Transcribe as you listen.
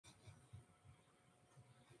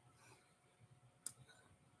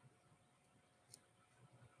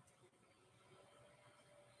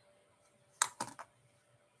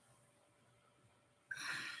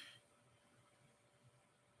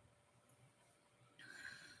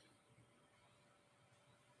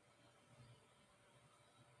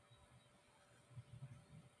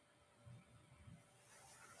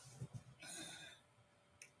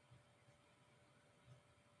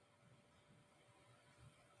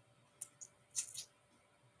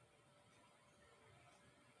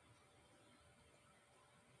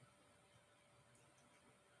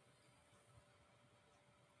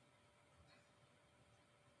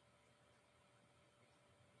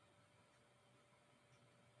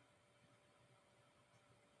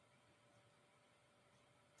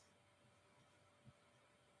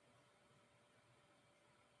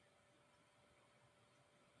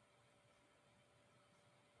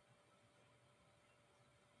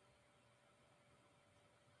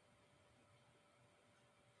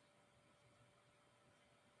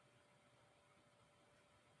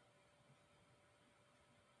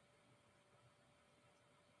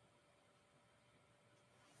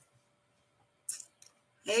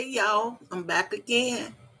Hey y'all, I'm back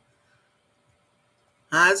again.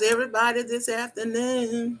 How's everybody this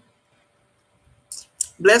afternoon?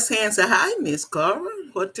 Bless hands say hi, Miss Carver.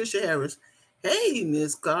 What Tisha Harris? Hey,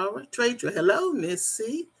 Miss Carver. Traitra, hello, Miss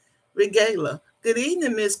C. Regala. Good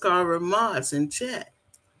evening, Miss Carver. Mods in chat.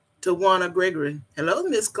 Tawana Gregory. Hello,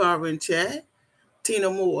 Miss Carver in chat. Tina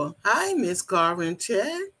Moore. Hi, Miss Carver in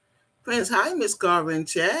chat. Prince. Hi, Miss Carver in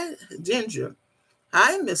chat. Ginger.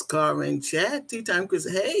 Hi, Miss Carver in chat. Tea time, Chris.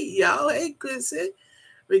 Hey, y'all. Hey, Chrissy.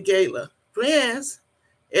 Regala. Prince.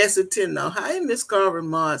 Esther Tino. Hi, Miss Carver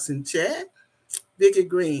Moss in chat. Vicky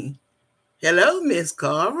Green. Hello, Miss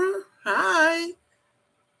Carver. Hi.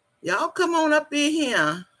 Y'all come on up in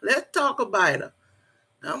here. Let's talk about her.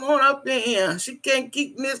 Come on up in here. She can't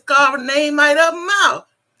keep Miss Carver's name out of her mouth.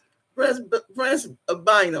 Prince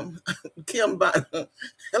Bynum. Kim Bynum.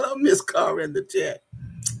 Hello, Miss Carver in the chat.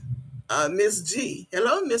 Miss G.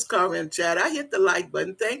 Hello, Miss Carver in chat. I hit the like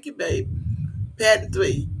button. Thank you, babe. Pat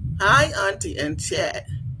 3. Hi, Auntie in chat.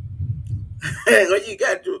 What you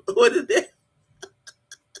got to, what is that?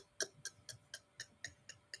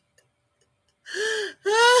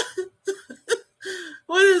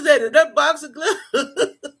 What is that? Is that box of gloves?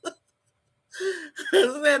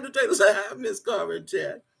 Sandra Taylor said, hi, Miss Carver in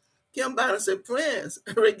chat. Kim Bynum said, Prince.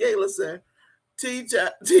 Regala said, tea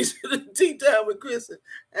time with Chris.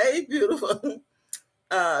 Hey, beautiful.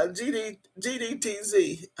 GDTZ.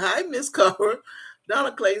 Hi, Miss Carver.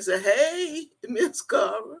 Donna Clay said, hey, Miss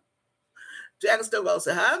Carver. Jack Stovall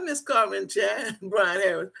said, hi, Miss Carver in chat. Brian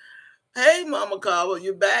Harris. Hey, Mama Carver,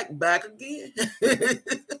 you back again.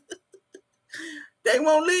 They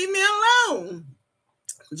won't leave me alone.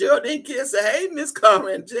 Geraldine Kidd said, hey, Miss Carver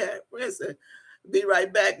and Jack. Brent said, be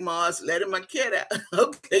right back, Mars. Letting my cat out.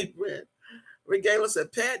 Okay, Brent. Regala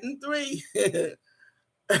said, Patton 3.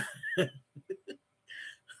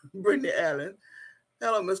 Brittany Allen.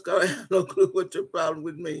 Hello, Miss Carver. I have no clue what's your problem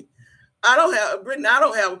with me. Brittany, I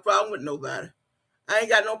don't have a problem with nobody. I ain't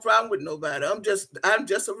got no problem with nobody. I'm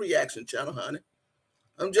just a reaction channel, honey.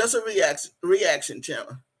 I'm just a reaction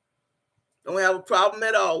channel. Don't have a problem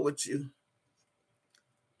at all with you.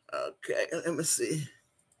 Okay, let me see.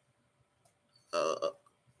 Let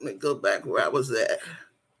me go back where I was at.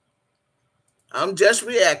 I'm just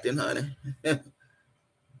reacting, honey.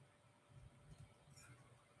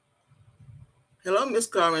 Hello, Miss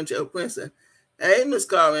Carmen Chat Princess. Hey, Miss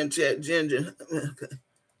Carmen Chat Ginger.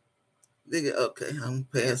 Okay, I'm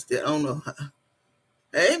past that. I don't know.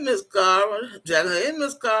 Hey, Miss Carver. Jack. Hey,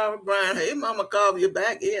 Miss Carver. Brian. Hey, Mama Carver. You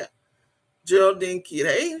back here? Geraldine Kidd.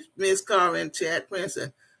 Hey, Miss Carmen Chat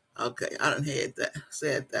Princess. Okay, I done had that.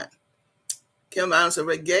 Said that. Kim Bynum said,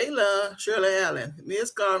 Regala, Shirley Allen, Miss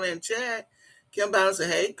Carver in chat. Kim Bynum said,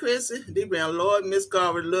 hey, Chrissy, D. Brown, Lord, Miss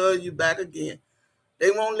Carver, love you back again.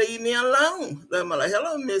 They won't leave me alone. I'm like,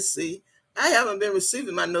 hello, Miss C. I haven't been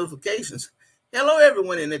receiving my notifications. Hello,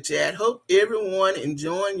 everyone in the chat. Hope everyone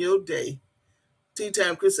enjoying your day. Tea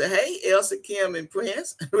time, Chris said, hey, Elsa, Kim, and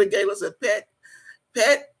Prince. Regala said,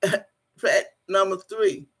 Pat number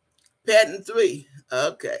 3. Patton 3.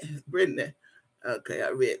 Okay, Brittany. Okay,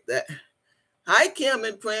 I read that. Hi, Kim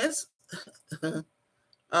and Prince.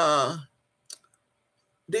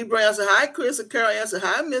 D. Brown said, hi, Chris and Carol. Ann said,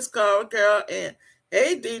 hi, Miss Carol, and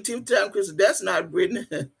hey, D. Two time Chris. That's not Brittany.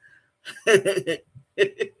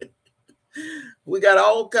 We got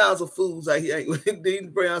all kinds of fools out here. D.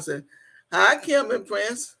 Brown said, hi, Kim and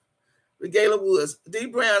Prince. Regala Woods. D.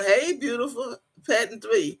 Brown, hey, beautiful. Patton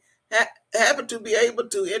 3. Happy to be able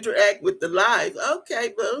to interact with the live.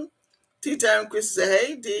 Okay, boo. Tea time, Chris said,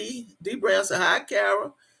 hey, D. D. Brown said, hi,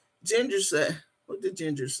 Carol. Ginger said, what did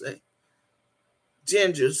Ginger say?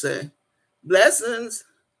 Ginger said, blessings.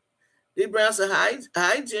 D. Brown said,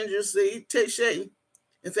 hi, Ginger C. Teshay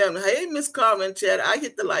and family. Hey, Miss Carmen chat. I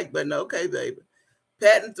hit the like button. Okay, baby.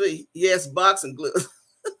 Patton 3. Yes, boxing gloves.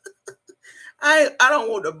 I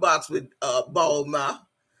don't want to box with bald mouth.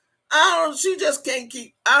 She just can't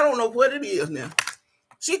keep, I don't know what it is now.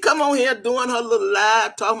 She come on here doing her little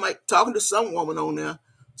live, talking to some woman on there.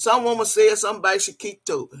 Some woman said somebody should kick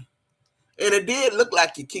Toby. And it did look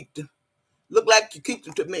like you kicked her. Looked like you kicked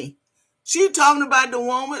her to me. She talking about the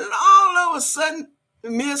woman, and all of a sudden,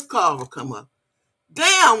 Miss Carver come up.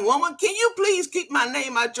 Damn, woman, can you please keep my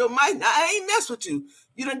name out your mouth? Now, I ain't mess with you.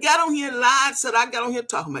 You done got on here and lied, said I got on here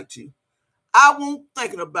talking about you. I won't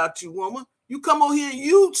thinking about you, woman. You come on here and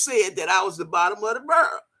you said that I was the bottom of the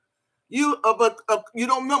barrel. You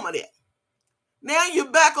don't remember that. Now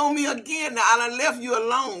you're back on me again. Now I done left you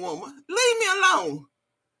alone, woman. Leave me alone.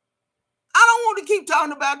 I don't want to keep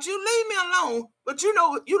talking about you. Leave me alone. But you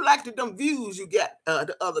know, you liked them views you got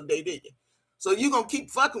the other day, didn't you? So you're going to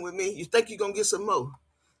keep fucking with me. You think you're going to get some more.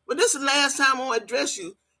 But this is the last time I'm going to address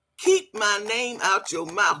you. Keep my name out your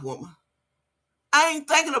mouth, woman. I ain't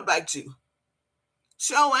thinking about you.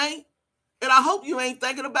 Sure ain't. And I hope you ain't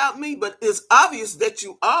thinking about me, but it's obvious that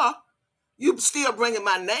you are. You still bringing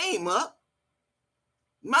my name up.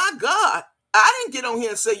 My God. I didn't get on here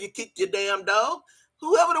and say you kicked your damn dog.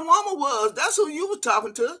 Whoever the woman was, that's who you were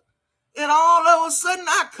talking to. And all of a sudden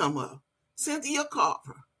I come up. Cynthia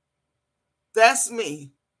Carver. That's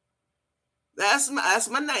me. That's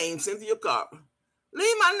my name, Cynthia Carver.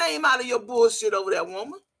 Leave my name out of your bullshit over there,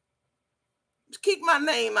 woman. Just keep my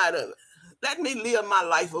name out of it. Let me live my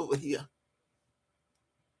life over here.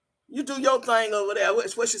 You do your thing over there.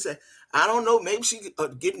 What she said? I don't know. Maybe she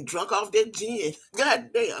getting drunk off that gin.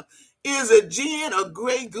 God damn. Is it gin or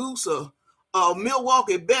Grey Goose or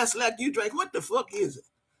Milwaukee Best like you drink? What the fuck is it?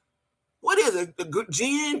 What is it? The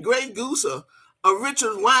gin, Grey Goose, or a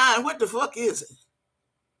Richard's wine? What the fuck is it?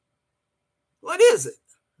 What is it?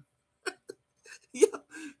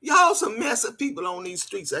 Y'all some messy people on these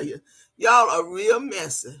streets out here. Y'all are real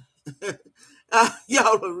messy.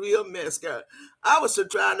 Y'all a real mess, girl. I was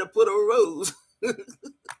trying to put a rose.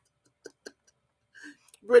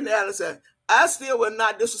 Brittany Allen said, I still will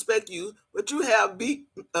not disrespect you, but you have beat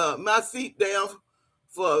my feet down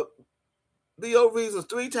for BO reasons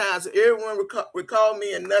 3 times. Everyone recall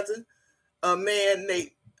me and nothing. Man,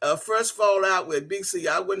 Nate, first fallout with BC,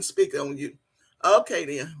 I wouldn't speak on you. Okay,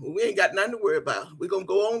 then. Well, we ain't got nothing to worry about. We're going to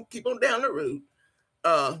go on, keep on down the road.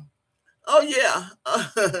 Oh, yeah.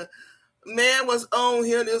 Man was on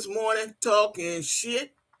here this morning talking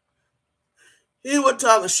shit. He was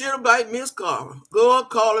talking shit about Miss Carver. Going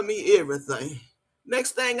calling me everything.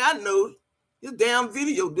 Next thing I know, his damn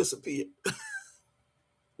video disappeared.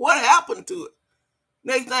 What happened to it?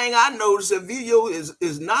 Next thing I noticed, the video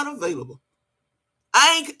is not available.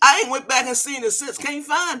 I ain't went back and seen it since. Can't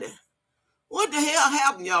find it. What the hell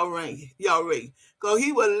happened, y'all ready? Because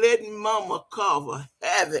he was letting Mama Carver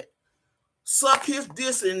have it. Suck his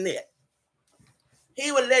this and that.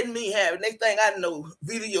 He was letting me have it. Next thing I know,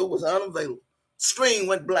 video was unavailable. Stream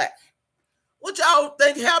went black. What y'all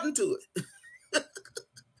think happened to it?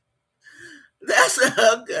 That's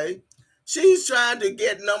okay. She's trying to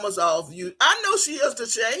get numbers off you. I know she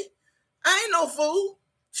is, Shay. I ain't no fool.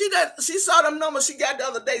 She saw them numbers she got the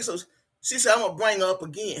other day, so she said, I'm going to bring her up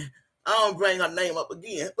again. I don't bring her name up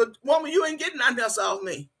again. But, woman, you ain't getting nothing else off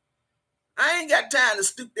me. I ain't got time to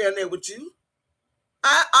stoop down there with you.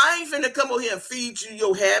 I ain't finna come over here and feed you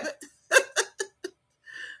your habit.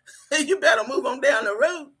 You better move on down the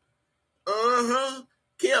road.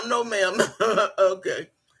 Kim, no ma'am. Okay.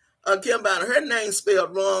 Kim Bonner, her name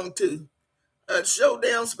spelled wrong too.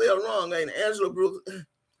 Showdown spelled wrong, ain't it? Angela Brooks.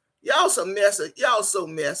 Y'all so messy. Y'all so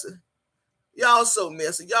messy. Y'all so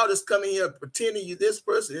messy. Y'all just come in here pretending you this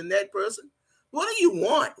person and that person. What do you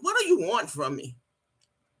want? What do you want from me?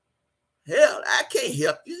 Hell, I can't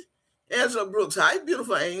help you. Angela Brooks, hi,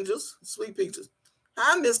 beautiful angels, sweet peaches.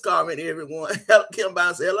 Hi, Miss Carmen, everyone. Kim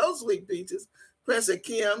Bonner said, hello, sweet peaches. Princess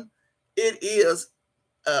Kim, it is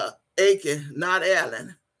Aiken, not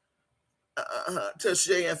Allen. To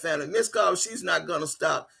Shay and family. Miss Carver, she's not going to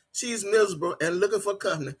stop. She's miserable and looking for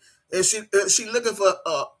company. And she looking for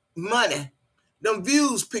money. Them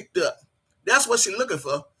views picked up. That's what she looking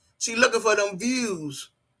for. She looking for them views.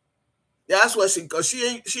 That's what because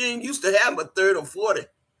she ain't used to having but 30 or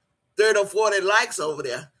 40 likes over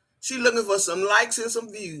there. She looking for some likes and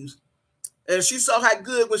some views. And she saw how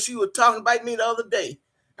good when she was talking about me the other day.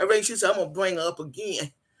 I reckon she said, I'm going to bring her up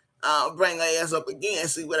again. I'll bring her ass up again and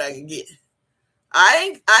see what I can get.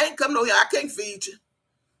 I ain't coming over here. I can't feed you.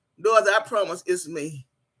 Dorothy, I promise it's me.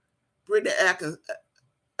 Brittany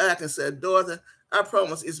Atkins said, Dorothy, I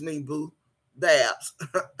promise it's me, boo. Babs.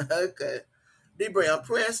 Okay. D. Brown,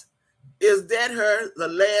 Prince, is that her? The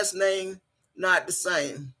last name not the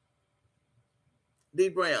same? D.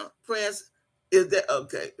 Brown, Prince, is that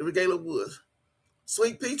okay? Regala Woods.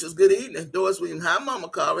 Sweet Peaches, good evening. Doris Williams, hi, Mama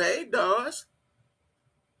Carver. Hey, Doris.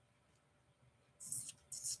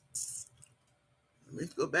 Let me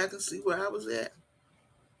go back and see where I was at.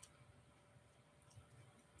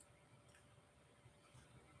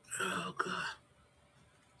 Oh, God.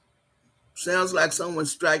 Sounds like someone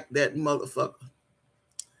strike that motherfucker.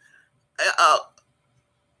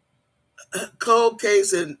 Cold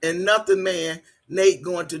case and nothing man, Nate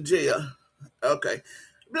going to jail. Okay.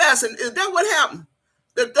 Blessing, is that what happened?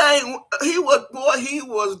 The thing, he was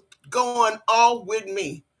going off with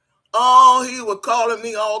me. Oh, he was calling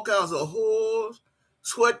me all kinds of whores,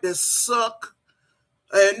 sweat that suck.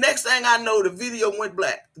 And next thing I know, the video went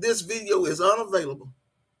black. This video is unavailable.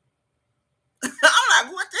 I'm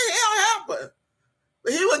like, what the hell happened?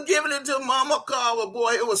 But he was giving it to Mama Carver,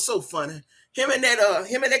 boy. It was so funny. Him and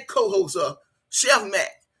that co-host, Chef Mac.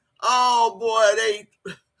 Oh boy, they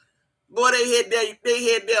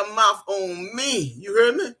had their mouth on me. You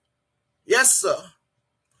heard me? Yes, sir.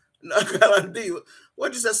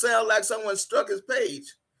 What does that sound like? Someone struck his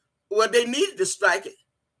page. Well, they needed to strike it.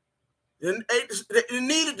 It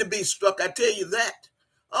needed to be struck. I tell you that.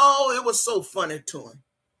 Oh, it was so funny to him.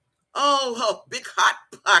 Oh, her big hot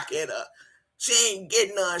pocket. She ain't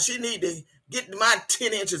getting none. She need to get my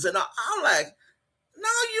 10 inches. And I'm like, no,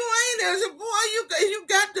 you ain't. I said, boy, you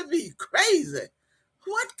got to be crazy.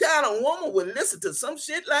 What kind of woman would listen to some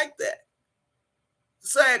shit like that?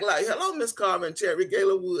 Sag like, hello, Miss Carver and Cherry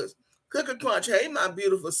Gayla Woods. Cookie Crunch, hey, my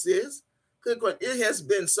beautiful sis. Cookie Crunch, it has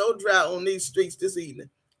been so dry on these streets this evening.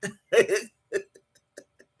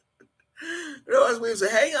 Rose Williams said,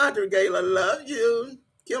 hey, Auntie Gayla, love you.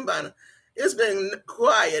 Kim Bonner, it's been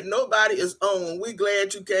quiet. Nobody is on. We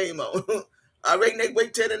glad you came on. I reckon they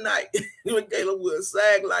wait till tonight. With Gayla Woods,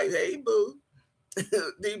 Sag like, hey, boo.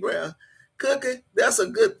 D. Brown, Cookie, that's a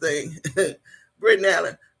good thing. Brittany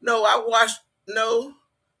Allen, I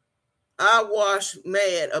wash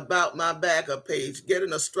mad about my backup page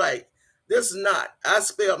getting a strike. This is not. I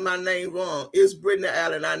spelled my name wrong. It's Brittany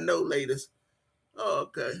Allen. I know, ladies. Oh,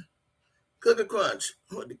 okay. Cookie Crunch.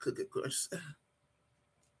 What did Cookie Crunch say?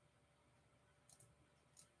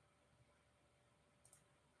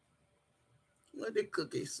 What did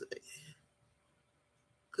Cookie say?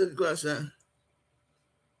 Cookie Crunch,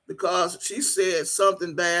 because she said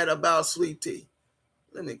something bad about Sweet Tea.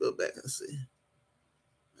 Let me go back and see.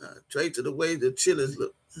 Trade to the way the chillers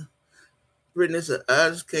look. Brittany said, I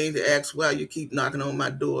just came to ask why you keep knocking on my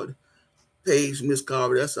door. Page, Miss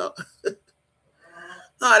Carver, that's all.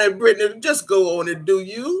 Honey, Brittany, just go on and do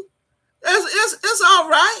you. It's all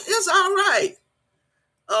right. It's all right.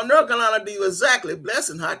 North Carolina Diva, exactly.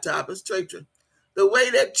 Blessing Hot Topics, Traitra. The way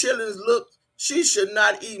that chillers look, she should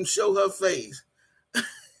not even show her face.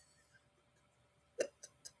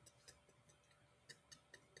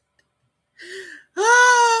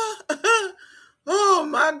 Oh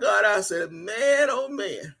my God, I said, man, oh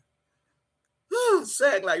man.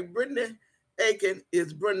 Sag like Brittany Aiken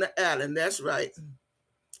is Brittany Allen. That's right.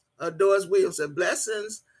 Doris Williams said,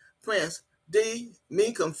 blessings, Prince. D,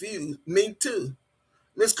 me confused. Me too.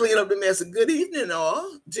 Miss Clean Up the Mess. Good evening,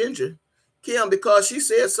 all. Ginger. Kim, because she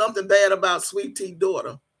said something bad about Sweet Tea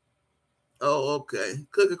daughter. Oh, okay.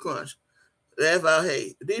 Cookie Crunch. Laugh out,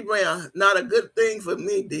 hey. D Brown, not a good thing for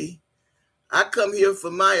me, D. I come here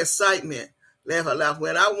for my excitement. Laugh out loud.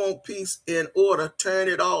 When I want peace in order, turn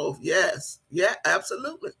it off. Yes. Yeah,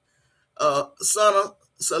 absolutely. Son of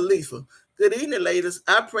Salifa. Good evening, ladies.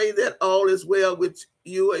 I pray that all is well with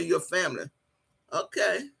you and your family.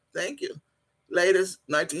 Okay. Thank you. Ladies,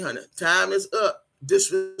 1900. Time is up.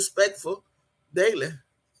 Disrespectful daily.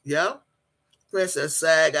 Yeah. Princess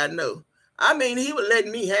Sag, I know. I mean, he was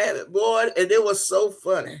letting me have it, boy, and it was so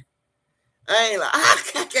funny. I ain't like,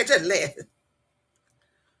 I can't just laugh.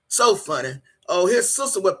 So funny. Oh, his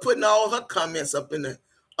sister was putting all her comments up in there.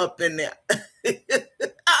 I'm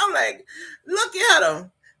like, look at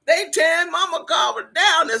them. They tearing Mama Carver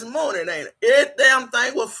down this morning, ain't it? Every damn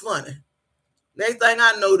thing was funny. Next thing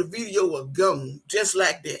I know, the video was gone, just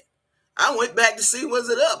like that. I went back to see was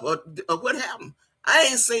it up or what happened. I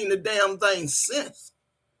ain't seen the damn thing since.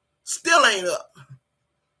 Still ain't up.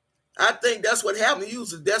 I think that's what happened.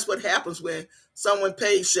 Usually, that's what happens when someone's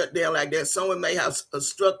page shut down like that. Someone may have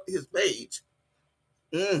struck his page.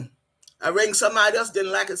 I reckon somebody else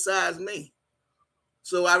didn't like it besides me.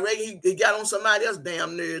 So I reckon he got on somebody else's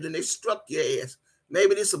damn nerve and they struck your ass.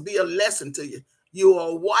 Maybe this will be a lesson to you. You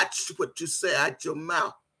will watch what you say out your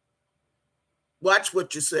mouth. Watch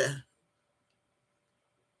what you say.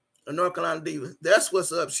 A North Carolina Diva. That's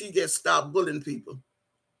what's up. She gets stopped bullying people.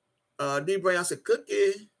 D. Brown said,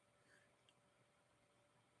 Cookie.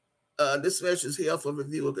 This message is here for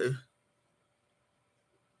review. Okay.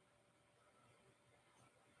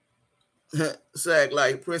 Sag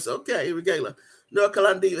like Prince. Okay, Regala. North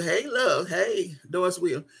Carolina Diva. Hey, love. Hey, Doris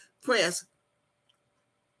Will. Prince.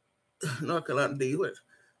 North Carolina Diva.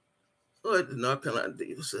 What did North Carolina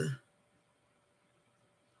Diva say?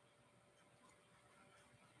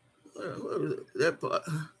 What was it? That part?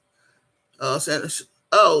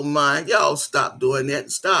 Oh my, y'all stop doing that.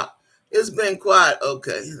 Stop. It's been quiet.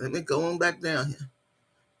 Okay, let me go on back down here.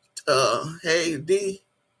 Hey, D.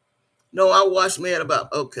 No, I watched mad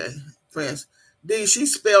about. Okay, Prince. D, she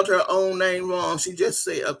spelled her own name wrong. She just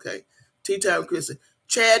said, okay. T-Time Chrissy.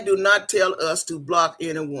 Chad, do not tell us to block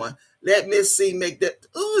anyone. Let Miss C make that.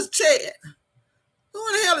 Who is Chad? Who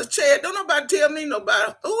in the hell is Chad? Don't nobody tell me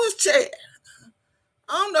nobody. Who is Chad?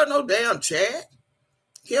 I don't know no damn chat.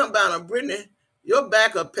 Kim Bonner, Brittany, your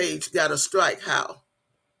backup page got a strike. How?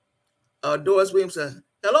 Doris Williams said,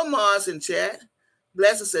 hello, Mars in chat.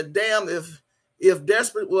 Blessing said, damn, if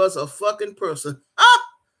Desperate was a fucking person. Ah!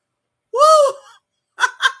 Woo!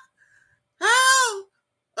 How?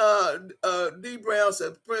 D. Brown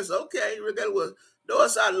said, Prince, okay, regardless.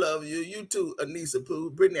 Doris, I love you. You too, Anissa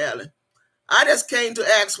Pooh, Brittany Allen. I just came to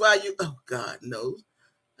ask why you, oh, God knows.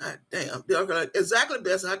 God damn. Exactly,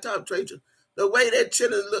 best. I talked to Trajan. The way that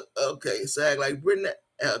children look, okay, sag like Brittany,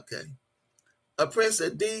 okay. A Prince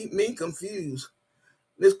said, D, me confused.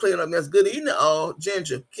 Miss cleaning up mess. Good evening, all.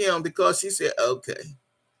 Ginger, Kim, because she said, okay.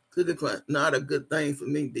 Cookie crunch, not a good thing for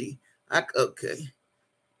me, D. Okay.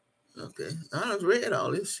 Okay. I just read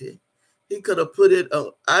all this shit. He could have put it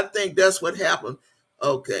on. I think that's what happened.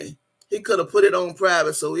 Okay. He could have put it on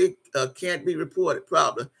private so it can't be reported,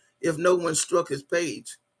 probably, if no one struck his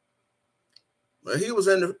page. But he was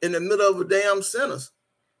in the middle of a damn sentence,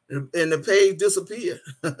 and the page disappeared.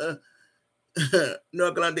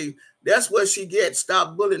 North Carolina D. That's what she gets.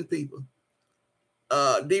 Stop bullying people.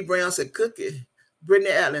 D. Brown said, Cookie.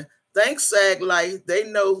 Brittany Allen. Thanks, SAG Life.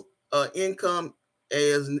 They know income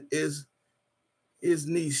is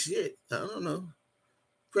niche shit. I don't know.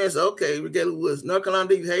 Prince, okay. Regala Woods. North Carolina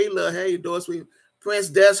D. Hey, love. Hey, Doris. Prince,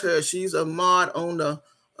 that's her. She's a mod on the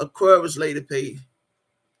CARVER lady page.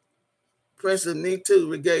 Prince, me too.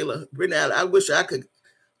 Regala. Brittany Allen. I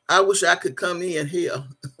wish I could come in here.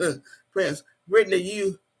 Prince, Brittany,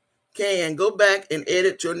 you can go back and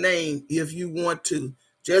edit your name if you want to.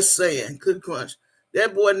 Just saying. Good crunch.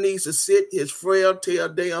 That boy needs to sit his frail tail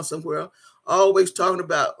down somewhere. Always talking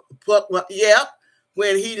about pup. Yeah,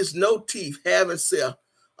 when he has no teeth, having self.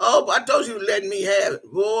 Oh, I told you to let me have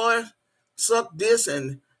it. Boy, suck this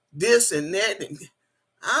and that. And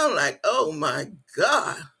I'm like, oh my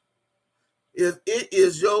God. If it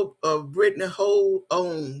is your Brittany hold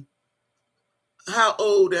on. How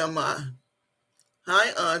old am I?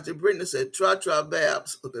 Hi, Auntie. Brittany said, Tra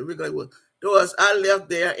Babs. Okay, we're going to Doris, I left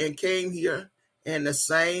there and came here, and the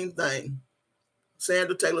same thing.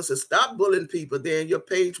 Sandra Taylor said, stop bullying people, then your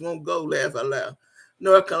page won't go, laugh out loud.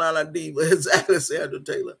 North Carolina Diva, exactly, Sandra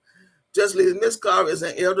Taylor. Just leave. Miss Carver is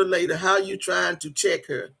an elder lady. How you trying to check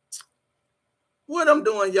her? What I'm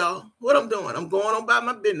doing, y'all? What I'm doing? I'm going on about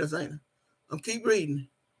my business, ain't I? I'm keep reading.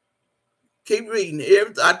 Keep reading.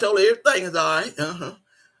 I told her everything is all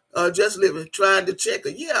right. Just living, trying to check her.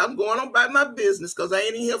 Yeah, I'm going on about my business because I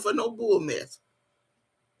ain't in here for no bull mess.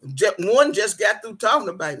 One just got through talking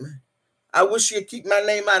about me. I wish she'd keep my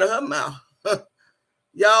name out of her mouth.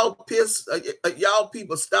 Y'all y'all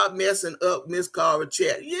people stop messing up Miss Carver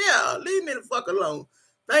chat. Yeah, leave me the fuck alone.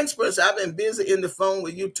 Thanks, Prince. I've been busy in the phone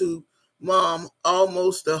with YouTube, Mom,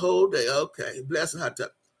 almost the whole day. Okay, bless her.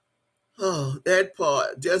 Oh, that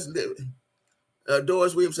part, just living.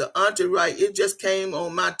 Doris Williams said, Auntie right, it just came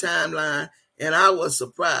on my timeline and I was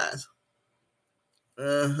surprised.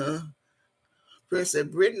 Prince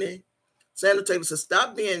said, Brittany, Sandra Taylor said,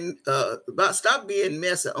 stop being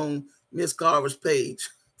messy on Miss Carver's page.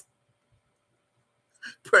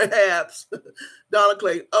 Perhaps. Donna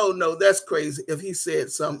Clay, oh no, that's crazy. If he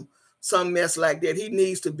said some mess like that, he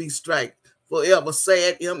needs to be striked forever.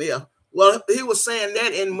 Sad MF. Well, he was saying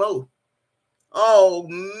that in Mo. Oh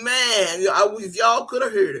man, if y'all could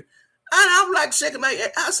have heard it. I'm like shaking my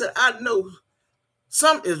head. I said, I know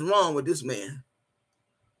something is wrong with this man.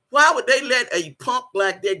 Why would they let a punk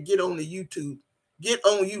like that get on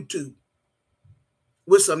YouTube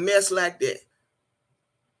with some mess like that?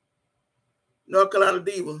 North Carolina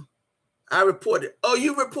Diva, I reported. Oh,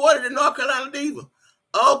 you reported in North Carolina Diva?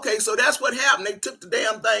 Okay, so that's what happened. They took the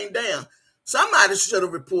damn thing down. Somebody should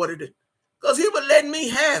have reported it because he was letting me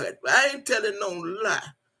have it. I ain't telling no lie.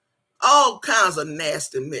 All kinds of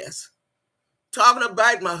nasty mess. Talking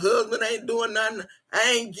about my husband ain't doing nothing.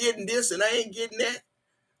 I ain't getting this and I ain't getting that.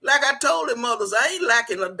 Like I told them mothers, I ain't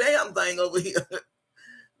lacking a damn thing over here.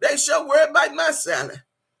 They sure worry about my salary.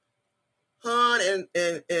 Hun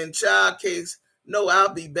and child case, no,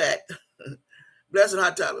 I'll be back. Blessed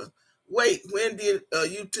hot topic. Wait, when did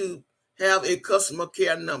YouTube have a customer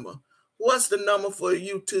care number? What's the number for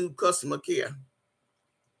YouTube customer care?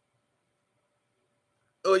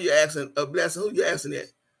 Oh, you're asking, Blessing, who you asking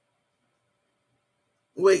that?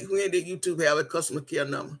 Wait, when did YouTube have a customer care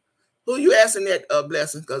number? Who you asking that,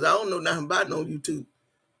 Blessing? Because I don't know nothing about no YouTube.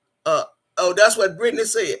 Oh, that's what Brittany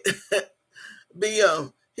said.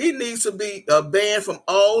 He needs to be banned from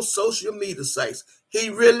all social media sites. He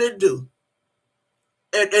really do.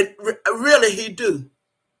 And really he do.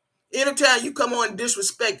 Anytime you come on and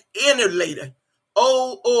disrespect any lady,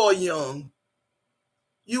 old or young,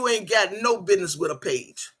 You ain't got no business with a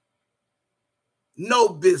page. No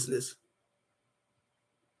business.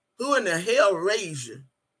 Who in the hell raised you?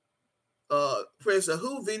 Prince,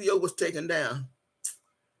 who video was taken down?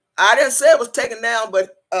 I didn't say it was taken down, but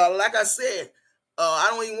like I said, I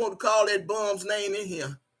don't even want to call that bum's name in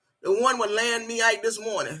here. The one with laying me out this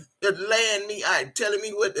morning, that laying me out, telling me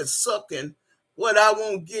what to suck and what I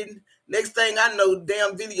won't get. Next thing I know,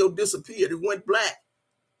 damn video disappeared. It went black,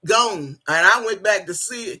 gone. And I went back to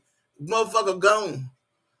see it. Motherfucker gone.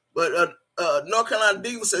 But North Carolina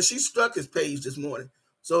Diva said she struck his page this morning.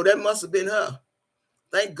 So that must have been her.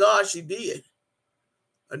 Thank God she did.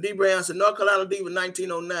 D. Brown said, North Carolina Diva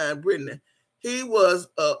 1909, Brittany. He was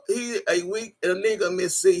a weak nigga,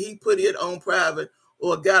 Miss C. He put it on private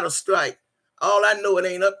or got a strike. All I know, it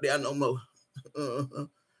ain't up there no more.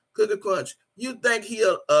 Cookie Crunch. You think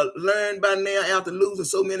he'll learn by now after losing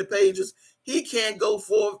so many pages? He can't go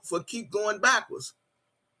forward for keep going backwards.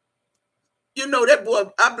 You know, that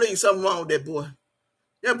boy, I believe something wrong with that boy.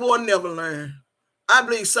 That boy never learned. I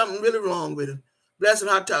believe something really wrong with him. Blessed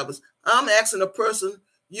Hot Topics. I'm asking a person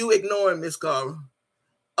you ignoring, Miss Carver.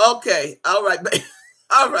 Okay, all right, baby.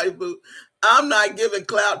 All right, boo. I'm not giving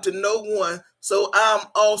clout to no one, so I'm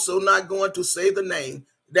also not going to say the name.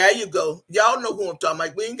 There you go. Y'all know who I'm talking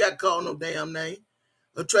about. We ain't got to call no damn name.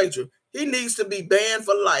 A traitor. He needs to be banned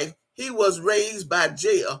for life. He was raised by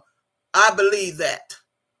jail. I believe that.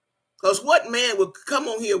 Because what man would come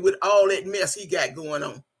on here with all that mess he got going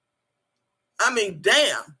on? I mean,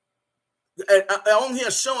 damn. On here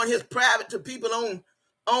showing his private to people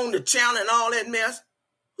on the channel and all that mess.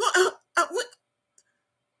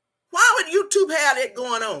 Why would YouTube have that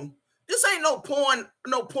going on? This ain't no porn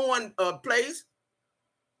place.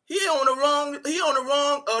 He on the wrong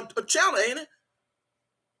channel, ain't it?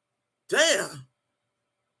 Damn.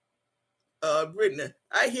 Brittany,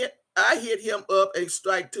 I hit him up a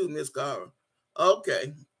strike too, Miss Carver.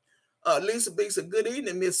 Okay. Lisa B said, good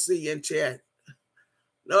evening, Miss C in chat.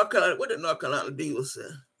 North Carolina, what did North Carolina Diva say?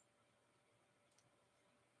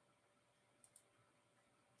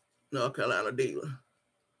 North Carolina Diva.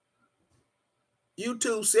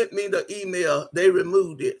 YouTube sent me the email. They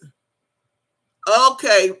removed it.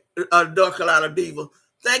 Okay, North Carolina Diva.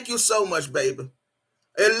 Thank you so much, baby.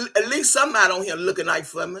 At least somebody on here looking out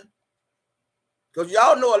for me. Because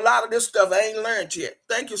y'all know a lot of this stuff I ain't learned yet.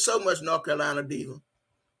 Thank you so much, North Carolina Diva.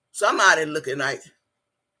 Somebody looking out.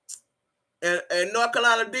 And North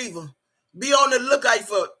Carolina Diva, be on the lookout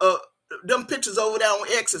for them pictures over there on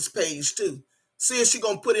X's page too. See if she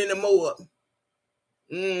gonna put any more up.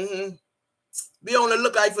 Be on the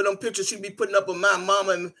lookout for them pictures she be putting up of my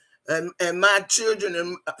mama and my children,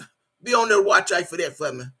 and be on there watch out for that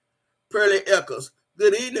for me. Pearly Echoes.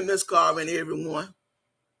 Good evening, Miss Carver and everyone.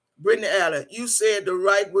 Brittany Allen, you said the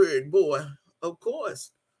right word, boy. Of course.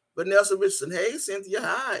 Vanessa Richardson, hey, Cynthia,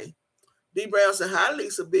 hi. D. Brown said, hi,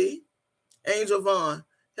 Lisa B. Angel Vaughn,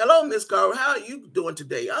 hello, Miss Carver. How are you doing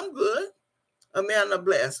today? I'm good. Amanda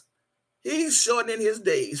Bless. He's shortening his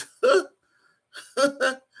days.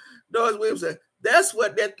 Doris Williams said, that's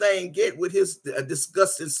what that thing get with his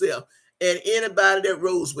disgusting self and anybody that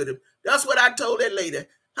rolls with him. That's what I told that lady.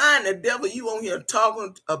 How in the devil you on here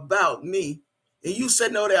talking about me and you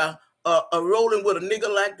sitting over there rolling with a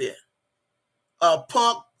nigga like that? A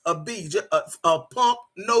punk, a B, a punk,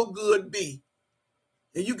 no good B.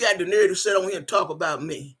 And you got the nerve to sit on here and talk about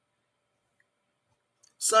me.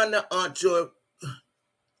 Sunday, aren't you?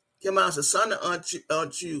 Come on, said, Sunday,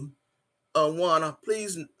 aren't you? Wanna,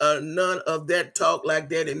 please, none of that talk like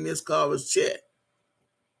that in Miss Carver's chat.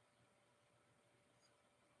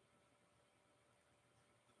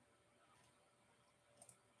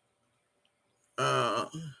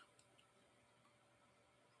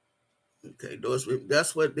 Okay,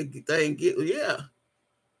 that's what the thing get. Yeah.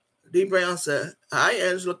 D. Brown said, hi,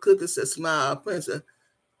 Angela Cooker said, smile. Princess,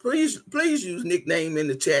 please use nickname in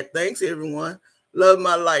the chat. Thanks, everyone. Love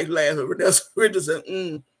my life, laughing. That's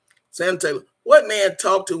Richardson. Sam Taylor, what man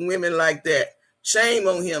talk to women like that? Shame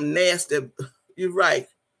on him, nasty. You're right.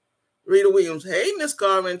 Rita Williams, hey, Miss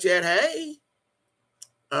Carver in chat, hey.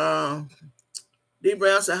 D.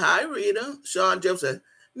 Brown said, hi, Rita. Sean Jeff said,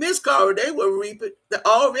 Miss Carver, they were reaping. They're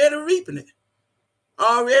already reaping it.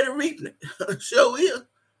 Already reaping it. Sure is.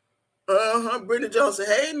 Brittany Jones said,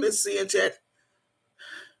 hey, Miss C in chat.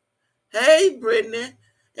 Hey, Brittany.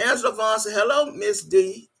 Angela Vaughn said, hello, Miss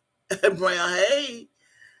D. Brown, hey.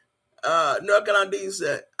 North Carolina D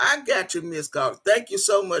said, I got you, Miss Carver. Thank you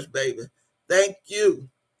so much, baby. Thank you.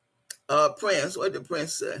 Prince, what did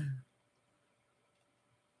Prince say?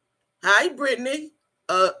 Hi, Brittany.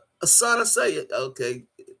 A son of say it. Okay.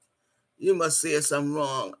 You must say something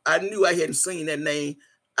wrong. I knew I hadn't seen that name.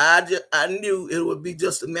 I knew it would be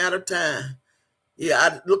just a matter of time. Yeah,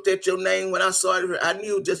 I looked at your name when I saw it. I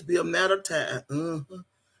knew it would just be a matter of time.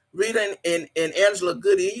 Rita and Angela,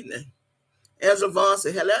 good evening. Angela Vaughn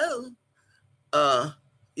said, hello.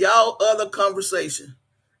 Y'all other conversation.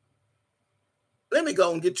 Let me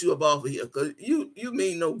go and get you up off of here, because you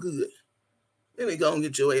mean no good. Let me go and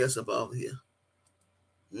get your ass up off of here.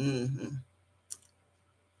 Mm-hmm.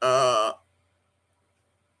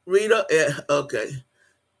 Rita, okay.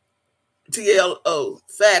 TLO,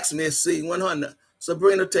 fax Miss C100.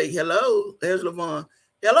 Sabrina Tate, hello. Angela Vaughn.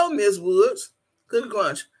 Hello, Miss Woods. Cookie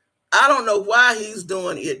Crunch. I don't know why he's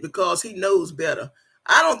doing it, because he knows better.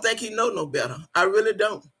 I don't think he know no better. I really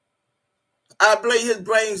don't. I believe his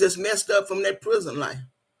brain's just messed up from that prison life.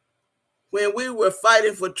 When we were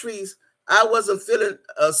fighting for trees, I wasn't feeling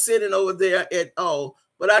sitting over there at all,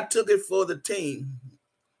 but I took it for the team.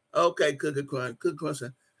 Okay, Cookie Crunch. Cookie Crunch.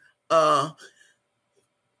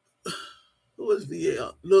 Who was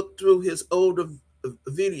VL? Looked through his older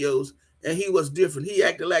videos, and he was different. He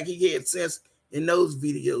acted like he had sense in those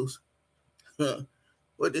videos.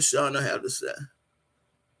 What did Shauna have to say?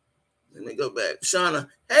 Let me go back. Shauna,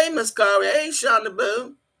 hey, Miss Carver. Hey, Shauna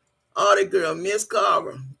Boo. Audie girl, Miss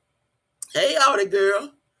Carver. Hey, Audie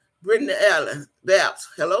girl. Brittany Allen. Baps.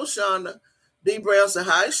 Hello, Shauna. D. Brown said,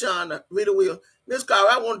 hi, Shauna. Rita Will. Miss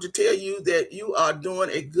Carver, I wanted to tell you that you are doing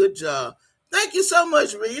a good job. Thank you so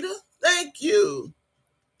much, Rita. Thank you.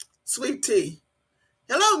 Sweet Tea.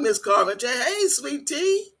 Hello, Miss Carver. Hey, Sweet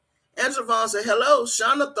Tea. Angela Vaughn said, hello.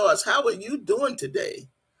 Shauna Thoughts, how are you doing today?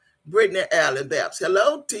 Brittany Allen Baps.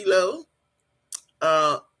 Hello, Tilo.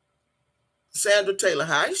 Sandra Taylor.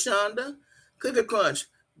 Hi, Shonda. Cookie Crunch.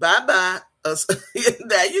 Bye-bye.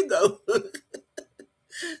 There you go.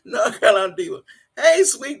 North Carolina Diva. Hey,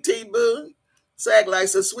 Sweet Tea Boo. Sag like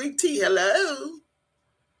says, Sweet Tea, hello.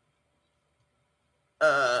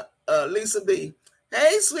 Lisa B.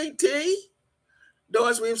 Hey, Sweet Tea.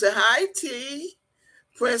 Doris Williams said, hi, T.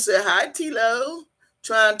 Prince said, hi, T-Lo.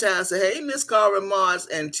 Trying Town said, hey, Miss Carver Mars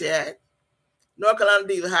and chat. North Carolina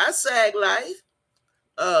Diva, hi, Sag Life.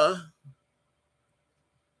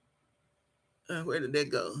 Where did that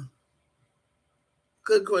go?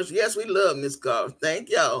 Good question. Yes, we love Miss Carver. Thank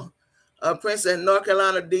y'all. Prince said, North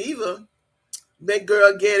Carolina Diva. Big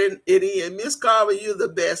girl getting it in. Miss Carver, you're the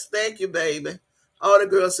best. Thank you, baby. All the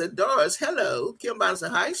girls said, Doris, hello. Kim Bond said,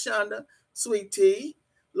 hi, Shonda. Sweet Tea.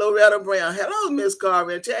 Loretta Brown, hello, Miss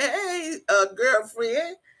Carver. Hey,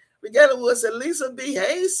 girlfriend. Regala Wood said, Lisa B,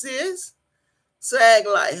 hey, sis. Sag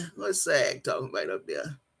Life. What's Sag talking about up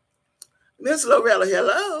there? Miss Loretta,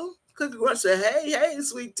 hello. Cookie Crunch said, hey,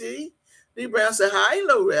 Sweet Tea. D. Brown said, hi,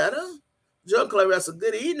 Loretta. Joe Clarissa said,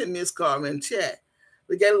 good evening, Miss Carver in chat.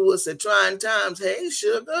 Regala Wood said, trying times. Hey,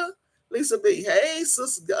 Sugar. Lisa B. Hey,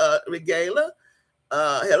 Sister Regala.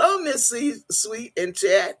 Hello, Miss C. Sweet in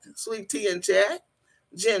chat. Sweet Tea in chat.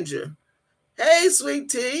 Ginger. Hey, Sweet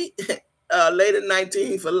Tea. Later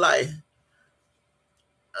 19 for life.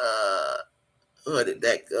 Where did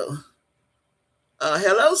that go?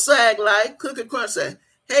 Hello, Sag Life. Cookie Crunch said,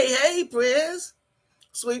 hey, Prince.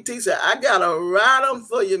 Sweet Tea said, I got to ride them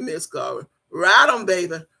for you, Miss Carver. Ride them,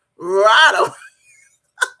 baby. Ride them.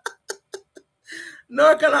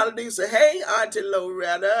 North Carolina D said, hey, Auntie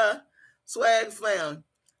Loretta. Swag found.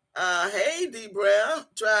 Hey, D Brown.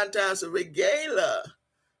 Trying time to regala.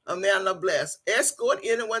 Amanda Bless. Escort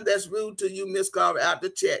anyone that's rude to you, Miss Carver, out the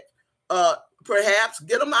chat. Perhaps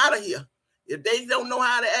get them out of here. If they don't know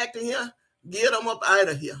how to act in here, get them up out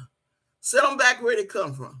of here. Set them back where they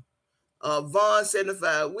come from. Vaughn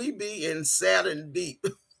 75. We be in sad and deep.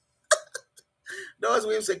 Those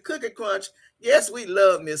we said Cookie Crunch. Yes, we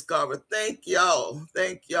love Miss Carver. Thank y'all.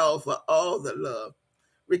 Thank y'all for all the love.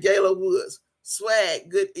 Regala Woods. Swag.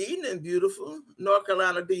 Good evening, beautiful. North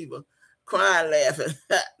Carolina Diva. Crying, laughing.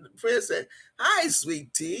 Prince said, hi,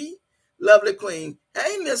 Sweet Tea. Lovely Queen.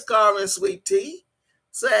 Hey, Miss Carver and Sweet Tea.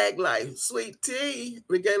 Sag Life. Sweet Tea.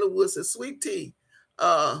 Regala Woods said, Sweet Tea.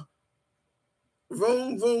 Vroom,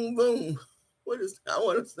 vroom, vroom. What is I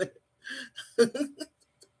want to say?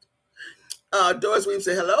 Doris Williams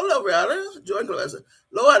said, hello, Loretta. Joy Clarissa.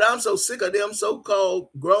 Lord, I'm so sick of them so-called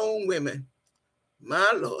grown women.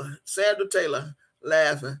 My Lord. Sandra Taylor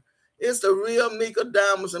laughing. It's the real Mika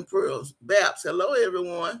Diamonds and Pearls. Baps, hello,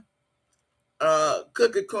 everyone.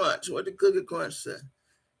 Cookie Crunch. What did Cookie Crunch say?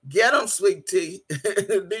 Get them, Sweet Tea.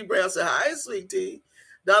 D. Brown said, hi, Sweet Tea.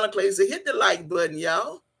 Donna Clay said, hit the like button,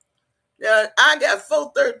 y'all. Now, I got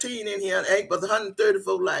 413 in here and 8 with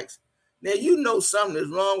 134 likes. Now, you know something is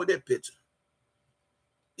wrong with that picture.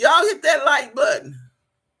 Y'all hit that like button.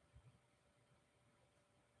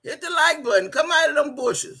 Hit the like button. Come out of them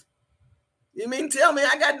bushes. You mean tell me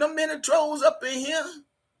I got no many trolls up in here?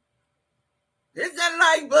 Hit that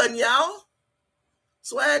like button, y'all.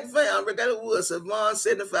 Swag fam, Rebecca Wood, Savon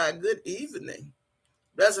 75, good evening.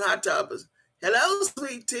 Blessing Hot Toppers. Hello,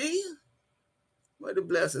 sweet tea. What the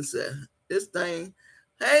blessing say? This thing.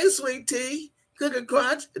 Hey, sweet tea. Cookie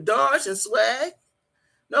Crunch, Doris, and Swag.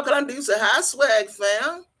 No, can I do say hi, Swag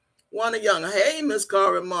fam. One of young. Hey, Miss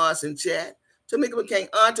Cara Moss in chat. Tamika McCain,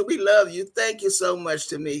 Auntie, we love you. Thank you so much,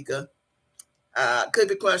 Tamika.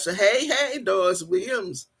 Cookie Crunch, hey, Doris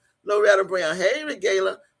Williams. Loretta Brown, hey,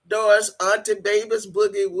 Regala. Doris, Auntie Babies,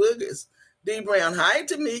 Boogie Woogies. D Brown, hi,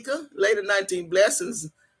 Tamika. Later 19 blessings.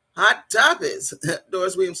 Hot topics.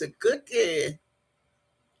 Doris Williams said, cookie.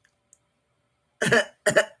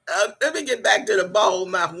 Let me get back to the bald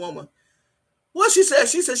mouth woman. What she said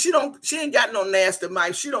she ain't got no nasty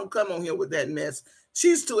mouth. She don't come on here with that mess.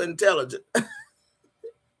 She's too intelligent.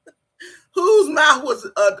 Whose mouth was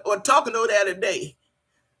talking over there today?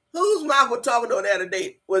 Whose mouth was talking over there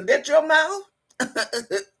today? Was that your mouth?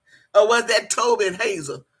 Or was that Toby and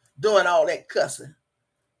Hazel doing all that cussing?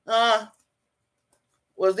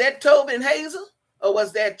 Was that Toby and Hazel? Or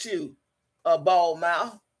was that you, a bald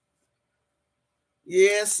mouth?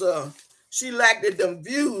 Yes, sir. She lacked it them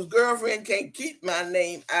views. Girlfriend can't keep my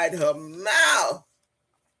name out her mouth.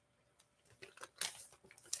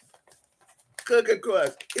 Cookie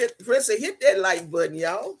Crust. Hit that like button,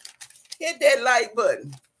 y'all. Hit that like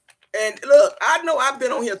button. And look, I know I've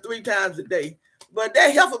been on here 3 times a day, but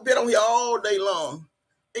that heifer been on here all day long.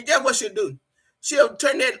 And guess what she'll do? She'll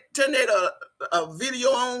turn that video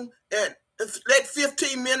on, and let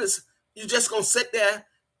 15 minutes, you're just going to sit there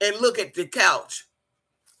and look at the couch.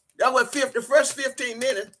 That was the first 15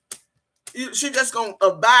 minutes, she just going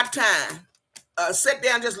to buy time. Sit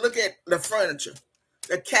down and just look at the furniture,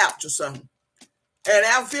 the couch or something. And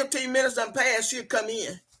after 15 minutes done passed, she'll come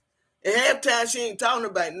in. And half time she ain't talking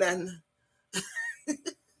about nothing.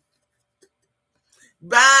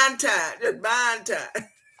 Buying time, just buying time.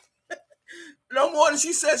 No more than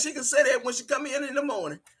she said she can say that when she come in the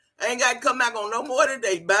morning. I ain't got to come back on no more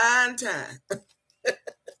today. Buying time.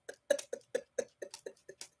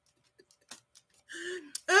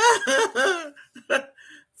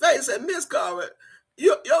 Faith said, Miss Carver,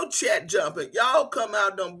 your chat jumping. Y'all come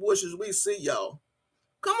out them bushes. We see y'all.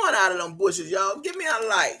 Come on out of them bushes, y'all. Give me a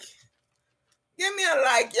like. Give me a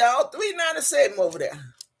like, y'all. 397 over there.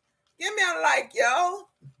 Give me a like, y'all.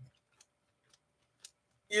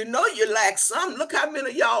 You know you like something. Look how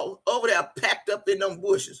many of y'all over there packed up in them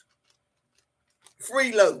bushes.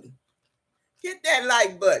 Freeloading. Hit that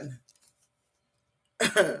like button.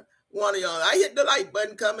 One of y'all. I hit the like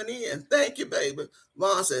button coming in. Thank you, baby.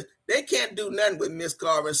 Mom said, they can't do nothing with Miss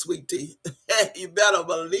Carver and Sweet Tea. You better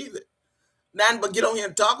believe it. Nothing but get on here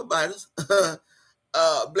and talk about us.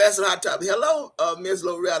 Blessed hot topic. Hello, Miss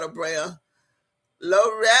Loretta Brown.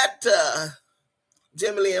 Loretta.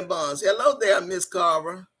 Jimmy Lynn Bonds. Hello there, Miss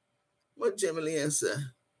Carver. What Jimmy Lynn said?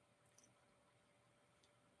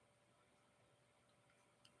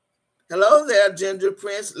 Hello there, Ginger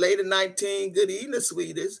Prince. Lady 19. Good evening,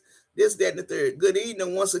 sweeties. This, that, and the third. Good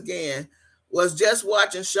evening once again. Was just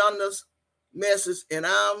watching Shonda's message, and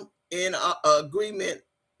I'm in agreement.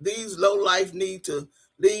 These low life need to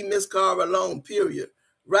leave Miss Carver alone, period.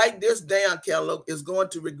 Write this down, Kello. Is going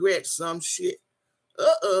to regret some shit.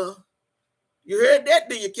 You heard that,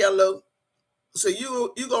 do you, Kello? So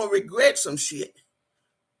you gonna regret some shit.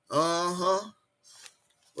 Well,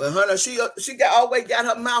 honey, she always got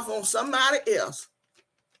her mouth on somebody else.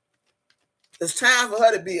 It's time for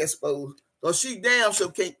her to be exposed. So she damn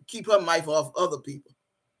sure can't keep her mouth off other people.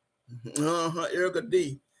 Erica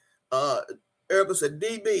D. Erica said,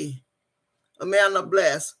 DB, Amanda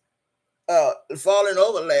Bless. Falling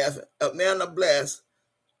over laughing. Amanda Bless.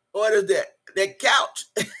 What is that? That couch.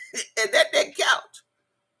 Is that couch?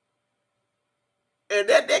 Is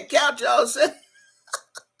that couch, y'all said?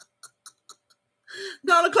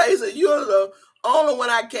 Donna Clay said, you're the only one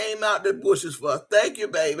I came out the bushes for. Thank you,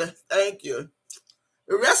 baby. Thank you.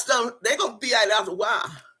 The rest of them, they're going to be out after a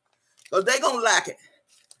while. Because they're going to like it.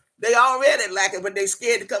 They already like it, but they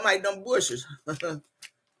scared to come out them bushes.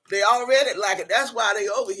 They already like it. That's why they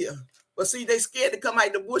over here. But see, they scared to come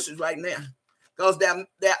out the bushes right now. Because their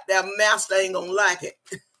master ain't going to like it.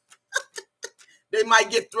 They might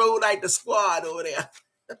get thrown like the squad over there.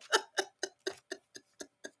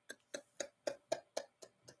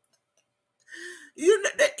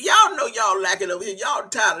 Y'all know y'all like it over here. Y'all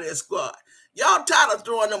tired of that squad. Y'all tired of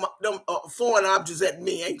throwing them foreign objects at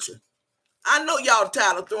me, ain't you? I know y'all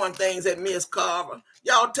tired of throwing things at Miss Carver.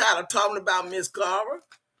 Y'all tired of talking about Miss Carver.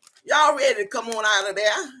 Y'all ready to come on out of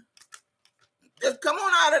there? Just come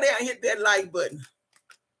on out of there and hit that like button.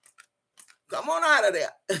 Come on out of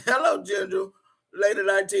there. Hello, Ginger. Lady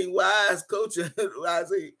 19, wise coach. I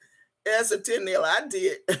see. Elsa 10 nil. I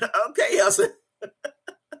did. Okay, Elsa.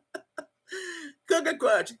 Cookie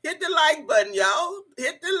Crunch. Hit the like button, y'all.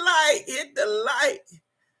 Hit the like. Hit the like.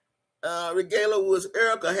 Regala was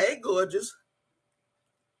Erica. Hey, gorgeous.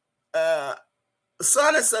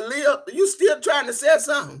 Son of Salil, you still trying to say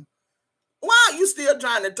something? Why are you still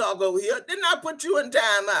trying to talk over here? Didn't I put you in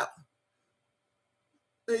timeout?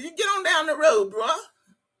 You get on down the road, bro.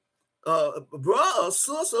 Or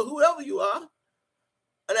sis or whoever you are.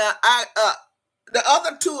 Now, the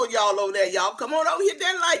other two of y'all over there, y'all, come on over, hit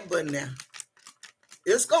that like button now.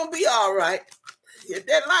 It's gonna be all right. Hit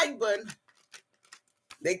that like button.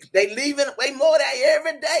 They leaving way more there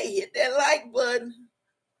every day. Hit that like button.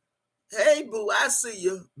 Hey, boo, I see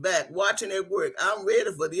you back watching at work. I'm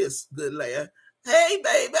ready for this, good lad. Hey,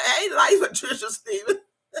 baby. Hey, Life Patricia Stephen.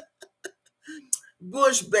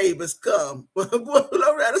 Bush babies come.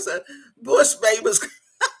 Loretta said, Bush babies.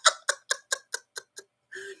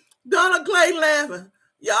 Donna Clay laughing.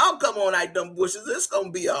 Y'all come on out them bushes. It's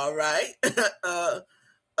going to be all right.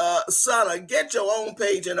 Sana, get your own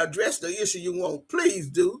page and address the issue you want. Please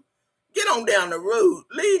do. Get on down the road.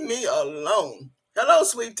 Leave me alone. Hello,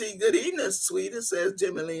 sweet tea. Good evening, sweetie, says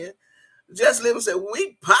Jimmy Lynn. Just Living said,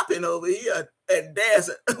 we popping over here at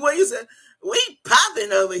dancing. What you said? We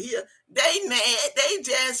popping over here. They mad. They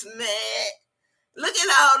just mad. Look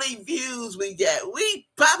at all these views we got. We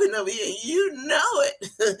popping over here. You know it.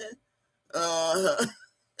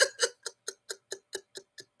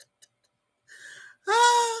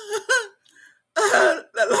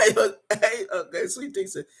 Okay, sweet tea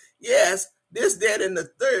said, yes, this, that, and the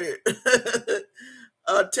third.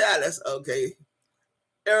 Talis, okay.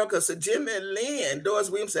 Erica said, Jimmy Lynn. Doris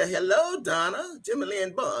Williams said, hello, Donna. Jimmy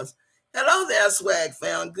Lynn Bonds. Hello there, swag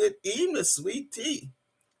found. Good evening, sweet tea.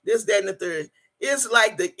 This, that, and the third. It's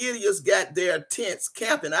like the idiots got their tents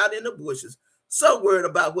camping out in the bushes. So worried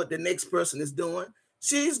about what the next person is doing.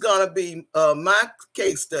 She's going to be my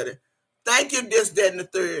case study. Thank you, this, that, and the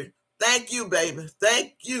third. Thank you, baby.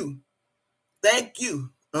 Thank you. Thank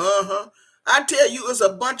you. I tell you, it's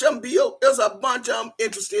a bunch of them. There's a bunch of them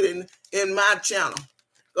interested in my channel.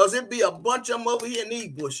 Because it'd be a bunch of them over here in these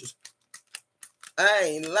bushes. I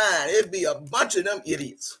ain't lying. It'd be a bunch of them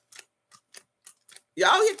idiots.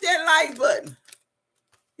 Y'all hit that like button.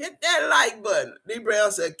 Hit that like button. D.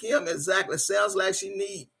 Brown said, Kim, exactly. Sounds like she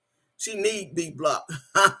need be blocked.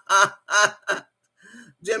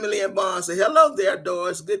 Jimmy Lynn Bond said, hello there,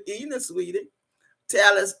 Doris. Good evening, sweetie.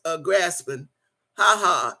 Tallis grasping.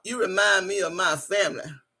 Ha, you remind me of my family.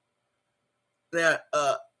 Now,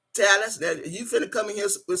 Tallis, now you finna come in here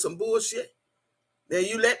with some bullshit. Now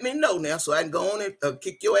you let me know now so I can go on and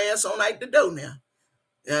kick your ass on out the door now.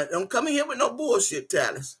 Don't come in here with no bullshit,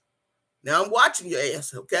 Tallis. Now I'm watching your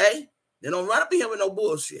ass, okay? Now don't run up in here with no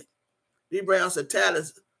bullshit. D. Brown said,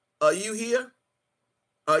 Tallis, are you here?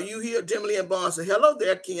 Are you here? Jimmy Lynn Bond said, hello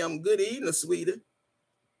there, Kim. Good evening, sweetie.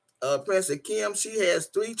 Prince said, Kim, she has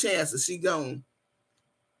 3 chances. She gone.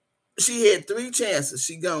 She had 3 chances.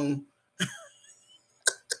 She gone.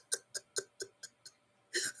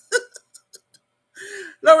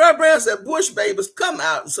 Loretta Brown said, Bush babies, come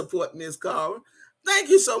out and support Miss Carver. Thank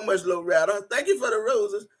you so much, Loretta. Thank you for the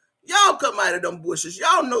roses. Y'all come out of them bushes.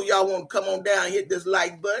 Y'all know y'all want to come on down and hit this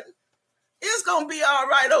like button. It's going to be all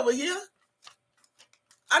right over here.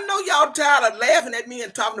 I know y'all tired of laughing at me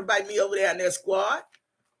and talking about me over there in their squad,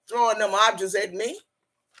 throwing them objects at me.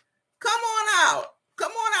 Come on out.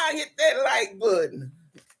 Come on out and hit that like button.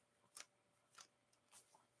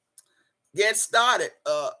 Get started.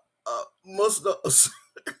 Oh, God.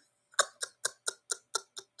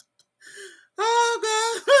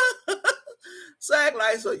 Sag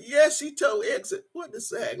light, so yes, she told exit. What the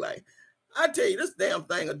sag light? I tell you, this damn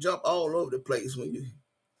thing will jump all over the place when you.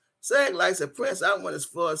 Sag light said, Prince, I went as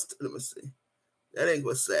far as, let me see. That ain't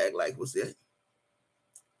what sag light was that.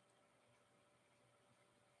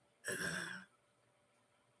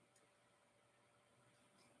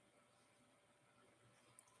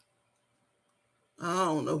 I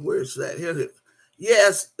don't know where it's at. Here.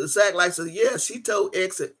 Yes, the sag light said, yes, she told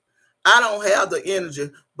exit. I don't have the energy,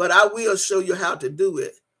 but I will show you how to do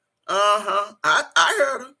it. I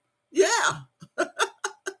heard her. Yeah.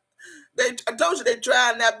 I told you they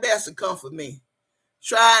trying their best to come for me.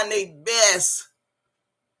 Trying their best.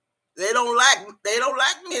 They don't like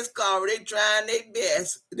Miss Carver. They trying their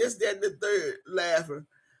best. This, that, the third laugher.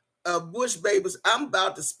 Bush babies, I'm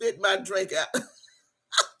about to spit my drink out.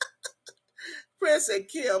 Princess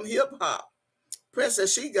Kim, hip hop.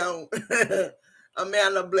 Princess, she gone.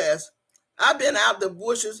 Amanda Bless. I've been out the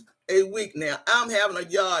bushes a week now. I'm having a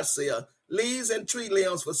yard sale. Leaves and tree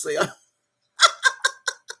limbs for sale.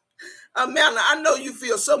 Amanda, I know you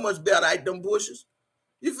feel so much better out them bushes.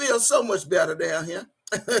 You feel so much better down here.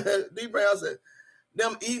 D. Brown said,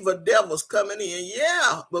 them evil devils coming in.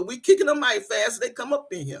 Yeah, but we kicking them out fast. They come up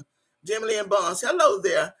in here. Jimmy Lee and Bonds, hello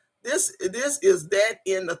there. This is that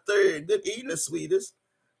in the third. Good evening, sweetest.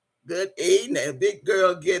 Good evening. Big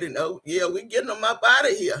girl getting, oh, yeah, we getting them up out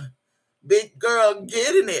of here. Big girl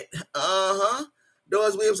getting it. Uh-huh.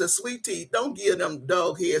 Doris Williams said, sweet tea, don't give them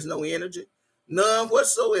dog heads no energy. None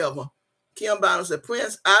whatsoever. Kim Bonner said,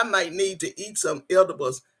 Prince, I might need to eat some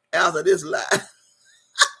edibles after this live.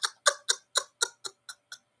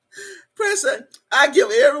 Prince said, I give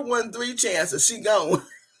everyone 3 chances. She gone.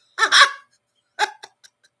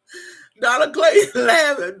 Donna Clay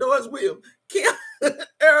laughing. Doris Williams. Kim,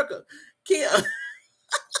 Erica, Kim.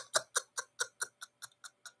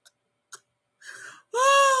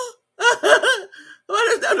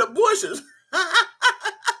 What is that? The bushes.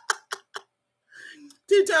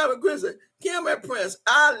 T-Time and Chris said, Kim and Prince,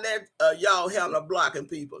 I'll let y'all handle blocking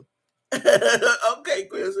people. Okay,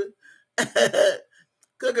 Chris.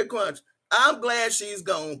 Cookie Crunch. I'm glad she's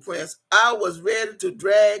gone, Prince. I was ready to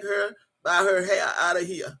drag her by her hair out of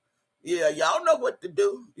here. Yeah, y'all know what to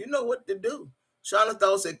do. You know what to do. Shauna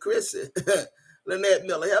Thought said, Chrissy. Lynette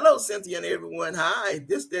Miller. Hello, Cynthia and everyone. Hi,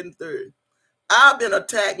 this, that, and third. I've been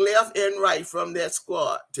attacked left and right from that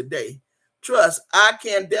squad today. Trust, I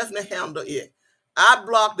can definitely handle it. I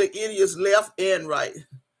blocked the idiots left and right.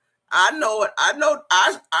 I know it.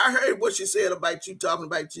 I heard what she said about you, talking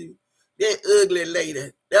about you. That ugly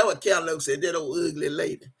lady. That's what Cantaloupe said, that old ugly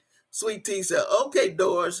lady. Sweet Tea said, okay,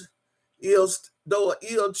 Doris. Ill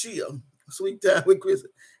chill. Sweet Time with Chris.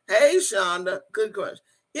 Hey, Shonda. Good crunch.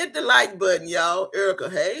 Hit the like button, y'all. Erica.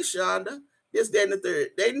 Hey, Shonda. This, that, and the third.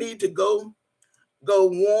 They need to go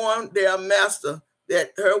warn their master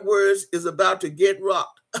that her words is about to get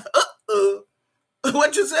rocked.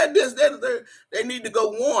 What you said, this, that, and the third. They need to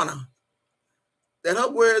go warn her that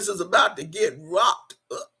her words is about to get rocked.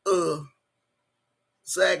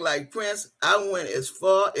 Sag like Prince, I went as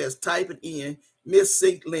far as typing in Miss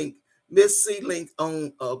C link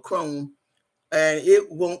on Chrome, and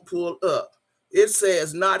it won't pull up. It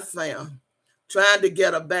says not found. Trying to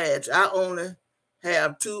get a badge. I only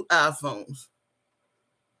have 2 iPhones.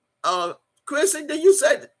 Chrissy, did you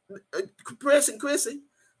say Prince and Chrissy?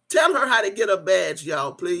 Tell her how to get a badge,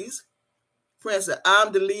 y'all, please. Prince said,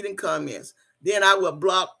 I'm deleting comments. Then I will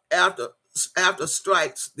block after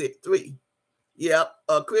strikes 3. Yep.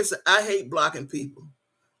 Chris, I hate blocking people.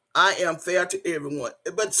 I am fair to everyone.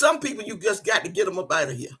 But some people, you just got to get them up out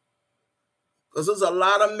of here. Because there's a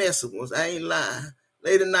lot of messy ones. I ain't lying.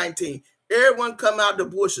 Lady 19. Everyone come out the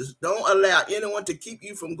bushes. Don't allow anyone to keep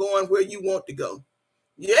you from going where you want to go.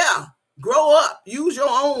 Yeah. Grow up. Use your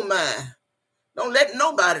own mind. Don't let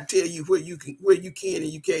nobody tell you where you can and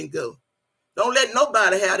you can't go. Don't let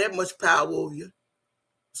nobody have that much power over you.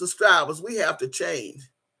 Subscribers, we have to change.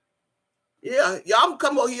 Yeah, y'all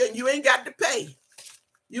come over here and you ain't got to pay.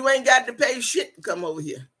 You ain't got to pay shit to come over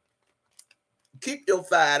here. Keep your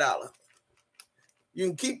 $5. You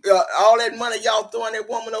can keep all that money y'all throwing that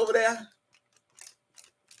woman over there.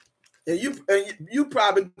 And you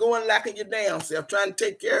probably going like in your damn self trying to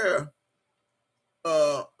take care of her.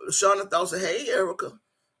 Shauna Thought said, hey, Erica.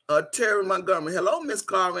 Terry Montgomery. Hello, Miss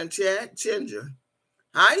Carver and Chad Ginger.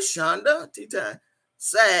 Hi, Shonda. Tea Time.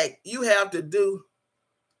 Sag, you have to do.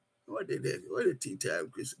 Where did Tea Time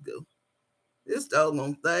Chris go? This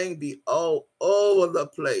doggone thing be all over the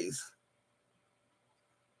place.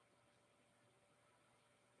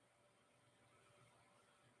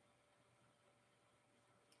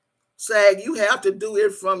 Sag, you have to do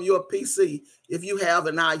it from your PC if you have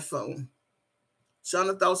an iPhone.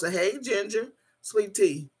 Shauna Thought said, hey, Ginger. Sweet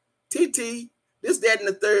Tea. TT, this, that, and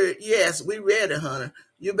the third. Yes, we ready, honey.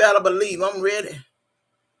 You better believe I'm ready.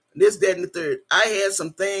 This, that, and the third. I had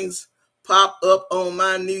some things pop up on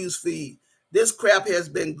my news feed. This crap has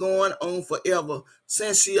been going on forever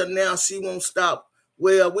since she announced she won't stop.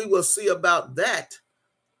 Well, we will see about that.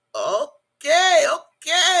 Okay.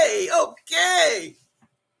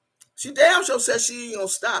 She damn sure says she ain't gonna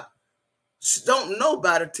stop. She don't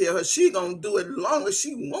nobody tell her she gonna do it long as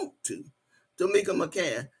she want to. Tamika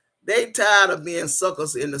McCann. They tired of being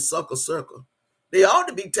suckers in the sucker circle. They ought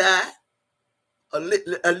to be tired.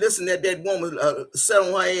 Listen to that woman sit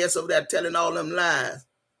on her ass over there telling all them lies.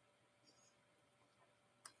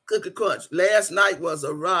 Cookie Crunch. Last night was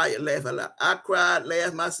a riot, laughing loud. I cried,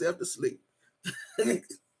 laughed myself to sleep.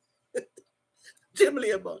 Jim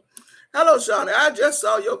Leopold. Hello, Shawnee. I just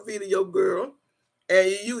saw your video, girl, and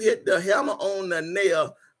you hit the hammer on the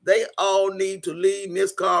nail. They all need to leave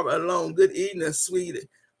Miss Carver alone. Good evening, sweetie.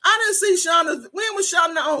 I didn't see Shonda. When was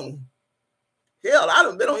Shonda on? Hell, I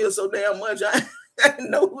done been on here so damn much. I didn't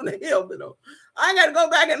know who the hell been on. I got to go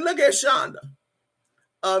back and look at Shonda.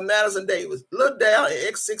 Madison Davis. Look down at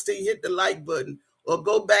X16, hit the like button, or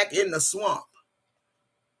go back in the swamp.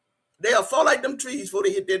 They'll fall like them trees before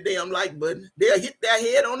they hit their damn like button. They'll hit their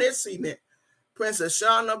head on their cement. Princess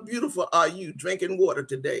Shauna, beautiful are you drinking water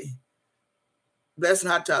today? That's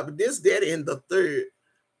not topic. This dead in the third.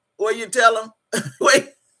 What you tell them? Wait.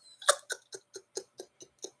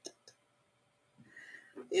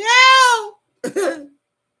 Yeah.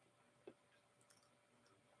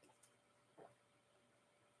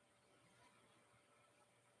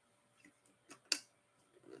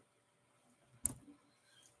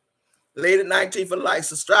 Lady 19 for life.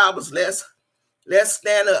 Subscribers, let's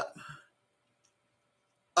stand up.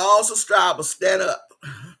 All subscribers, stand up.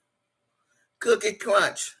 Cookie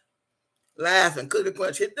Crunch. Laughing. Cookie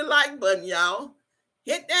Crunch. Hit the like button, y'all.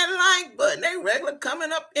 Hit that like button. They regular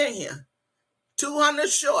coming up in here. 200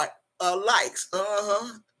 short likes.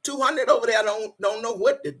 200 over there don't know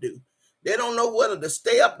what to do. They don't know whether to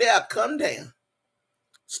stay up there or come down.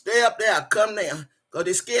 Stay up there or come down. Because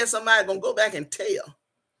they scared somebody going to go back and tell.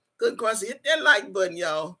 Good Crunch. Hit that like button,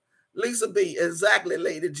 y'all. Lisa B. Exactly,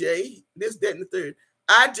 Lady J. This, that, and the third.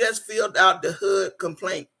 I just filled out the HUD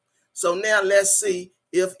complaint. So now let's see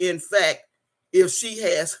if, in fact, if she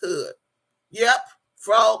has HUD. Yep,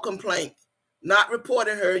 fraud complaint. Not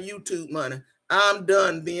reporting her YouTube money. I'm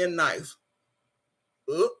done being nice.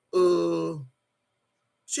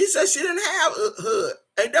 She said she didn't have HUD.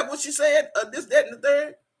 Ain't that what she said? This, that, and the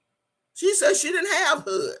third? She said she didn't have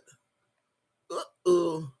HUD.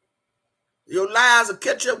 Your lies will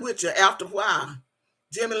catch up with you after a while.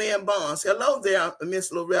 Jimmy Lynn Bonds. Hello there,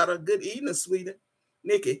 Miss Loretta. Good evening, sweetie.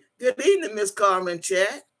 Nikki. Good evening, Miss Carmen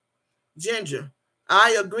Chat. Ginger.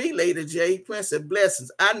 I agree, Lady J. Princess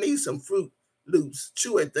Blessings. I need some Fruit Loops,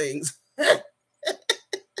 chewing things.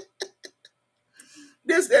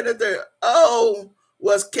 This, that, and the third. Oh,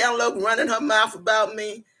 was Cantaloupe running her mouth about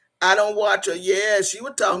me? I don't watch her. Yeah, she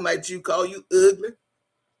was talking about you, call you ugly.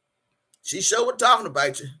 She sure was talking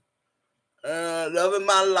about you. Loving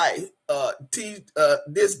my life.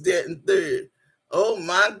 This, that, and third. Oh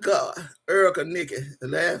my God. Erica, Nikki,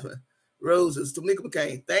 laughing. Roses, Tamika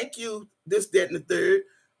McCain. Thank you. This, that, and the third.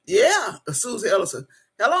 Yeah, Susie Ellison.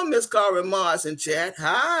 Hello, Miss Carver Mars in chat.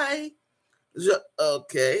 Hi.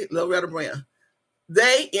 Okay, Loretta Brown.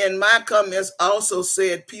 They in my comments also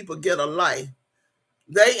said people get a life.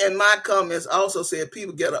 They in my comments also said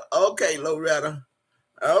people get a. Okay, Loretta.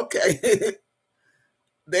 Okay.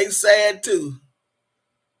 They sad too.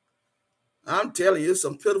 I'm telling you,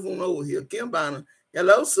 some pitiful one over here. Kim Bonner.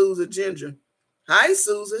 Hello, Susie Ginger. Hi,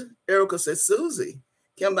 Susie. Erica says, Susie.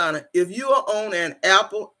 Kim Bonner, if you are on an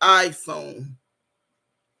Apple iPhone,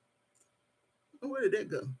 where did that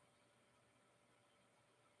go?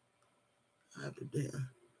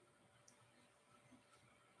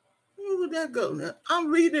 Where would that go now?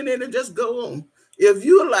 I'm reading it and just go on. If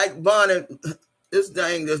you're like Bonnie, this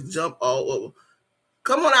thing just jump all over.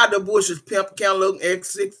 Come on out the bushes, Pimp Cantaloupe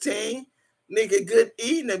X16. Nikki, good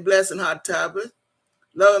evening, blessing hot topic.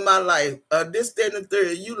 Loving my life. This, that, and the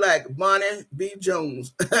third. You like Bonnie B.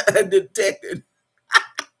 Jones, detected.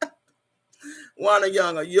 Wanda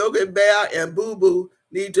Younger, Yogi Bear and Boo Boo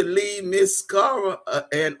need to leave Miss Carver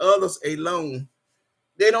and others alone.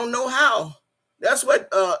 They don't know how. That's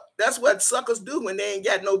what suckers do when they ain't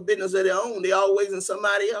got no business of their own. They always in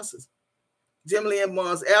somebody else's. Jim Lynn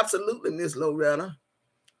Barnes, absolutely, Miss Loretta.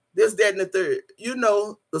 This, that, and the third. You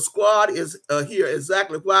know, the squad is here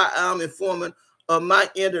exactly why I'm informing of my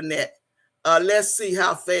internet. Let's see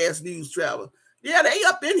how fast news travel. Yeah, they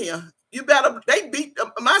up in here. You better, they beat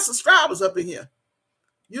my subscribers up in here.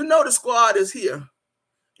 You know the squad is here.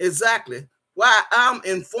 Exactly why I'm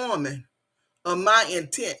informing of my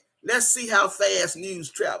intent. Let's see how fast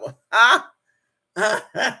news travel. Huh?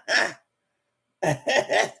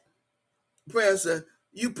 Princess,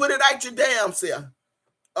 you put it out your damn self.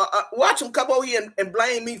 Watch them come over here and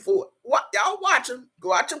blame me for it. What y'all watch them?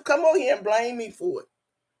 Watch them come over here and blame me for it.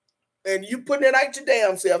 And you putting it out your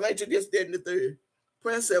damn self, ain't you? This, that, and the third.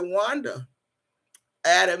 Princess Wanda,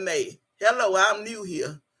 Addie May. Hello, I'm new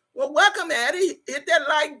here. Well, welcome, Addie. Hit that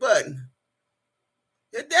like button.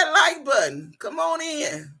 Hit that like button. Come on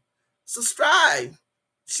in. Subscribe.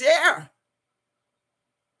 Share.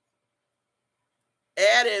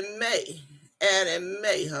 Addie May. Addie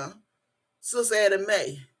May, huh? Sister Addie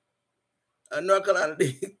May. North Carolina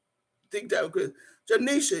TikTok.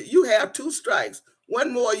 Janisha, you have 2 strikes.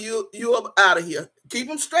 One more, you up out of here. Keep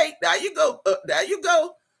them straight. There you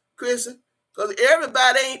go, Christian. Because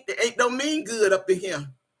everybody don't mean good up in here.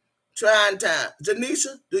 Trying time.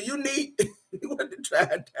 Janisha, do you need what the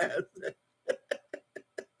trying time?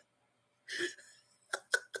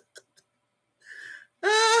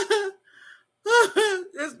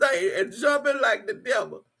 This thing and jumping like the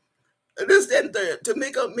devil. This and third.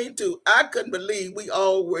 Tamika, me too. I couldn't believe we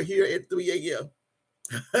all were here at 3 a.m.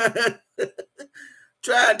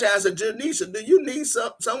 Trying times. So Janisha, do you need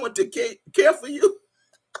someone to care for you?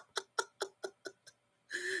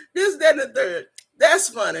 This, that, and the third. That's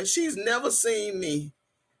funny. She's never seen me.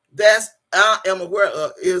 I am aware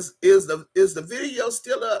of. Is the video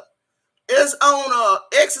still up? It's on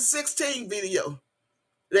Exit 16 video.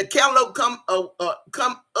 That Cantaloupe come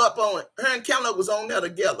up on it. Her and Cantaloupe was on there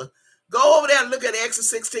together. Go over there and look at the Exit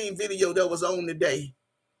 16 video that was on today.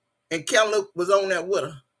 And Cantaloupe was on there with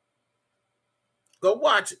her. Go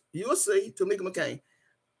watch it. You'll see. Tamika McCain.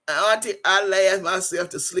 Auntie, I laughed myself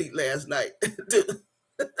to sleep last night.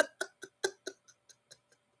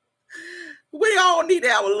 We all need to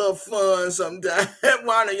have a little fun sometime.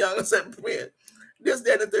 One of the youngest said, "Friend, this,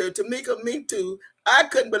 that, and the third." Tamika, me too. I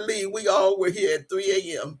couldn't believe we all were here at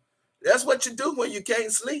 3 a.m. That's what you do when you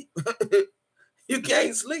can't sleep. You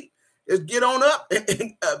can't sleep. Just get on up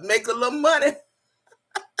and make a little money.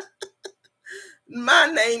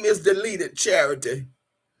 My name is Deleted Charity.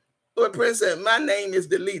 What Prince said, my name is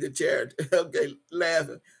Deleted Charity. Okay,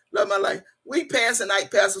 laughing. Love my life. We pass the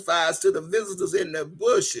night pacifiers to the visitors in the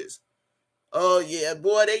bushes. Oh, yeah,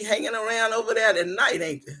 boy, they hanging around over there at night,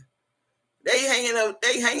 ain't they? They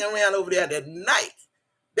hanging around over there at night.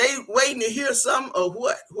 They waiting to hear something or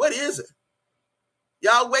what? What is it?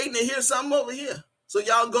 Y'all waiting to hear something over here. So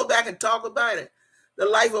y'all go back and talk about it. The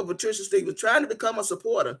life of Patricia Stevens, trying to become a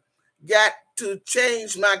supporter. Got to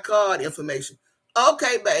change my card information.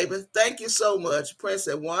 Okay, baby. Thank you so much.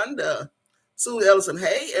 Princess Wanda. Sue Ellison.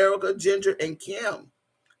 Hey, Erica, Ginger, and Kim.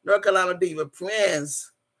 North Carolina Diva.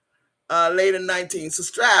 Prince. Later 19.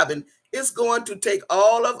 Subscribing. It's going to take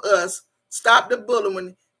all of us. Stop the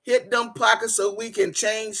bullying. Hit them pockets so we can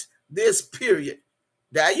change this period.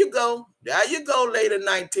 There you go. There you go, later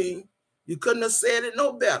 19. You couldn't have said it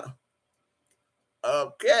no better.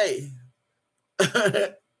 Okay.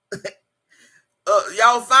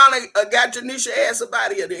 Y'all finally got Janisha ass up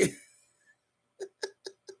out of here then.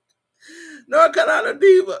 North Carolina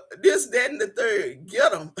Diva. This, that, and the third.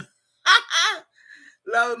 Get them.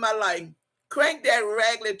 Loving my life. Crank that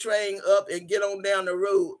raggedy train up and get on down the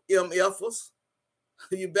road, MFers.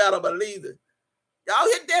 You better believe it. Y'all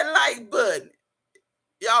hit that like button.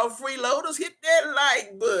 Y'all freeloaders, hit that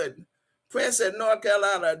like button. Princess North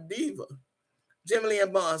Carolina Diva. Jimmy Lee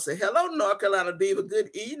and Bond said, hello, North Carolina Diva. Good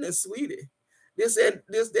evening, sweetie. This, that,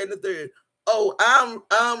 and the third. Oh,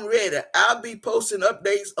 I'm ready. I'll be posting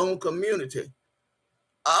updates on community.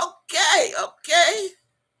 Okay.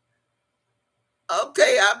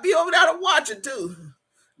 Okay, I'll be over there to watch it too.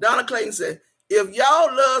 Donna Clayton said, if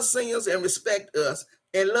y'all love singers and respect us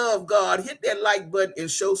and love God, hit that like button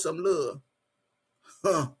and show some love.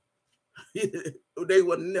 Huh. They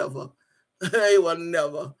would never. They would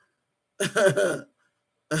never.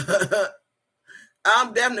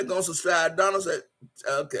 I'm definitely going to subscribe. Donna said,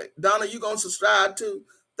 okay. Donna, you going to subscribe too?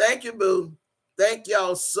 Thank you, boo. Thank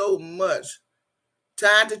y'all so much.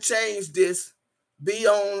 Time to change this. Be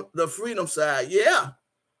on the freedom side. Yeah.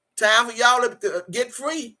 Time for y'all to get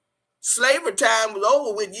free. Slavery time was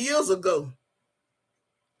over with years ago.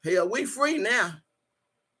 Hell, we free now.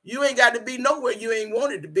 You ain't got to be nowhere you ain't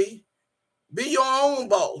wanted to be. Be your own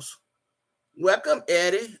boss. Welcome,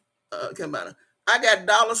 Eddie. Come on. I got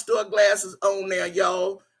dollar store glasses on there,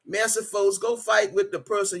 y'all. Messy folks, go fight with the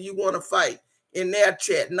person you want to fight in their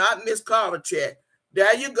chat, not Miss Carver chat.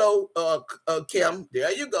 There you go, Kim.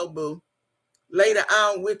 There you go, boo. Later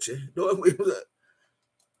on with you.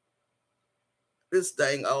 This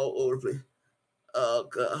thing all over the place. Oh,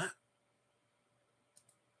 God.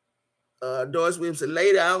 Doris Williams said,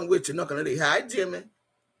 later on with you. Not going to leave. Hi, Jimmy.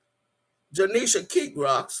 Janisha, kick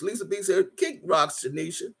rocks. Lisa B said, kick rocks,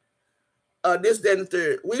 Janisha. This, that, and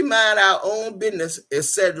third. We mind our own business,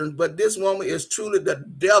 etc. But this woman is truly the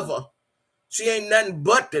devil. She ain't nothing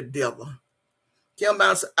but the devil. Kim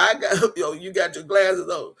Bounce, you got your glasses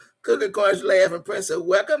on. Cookie Crunch laughing. Princess,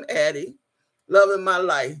 welcome, Addie. Loving my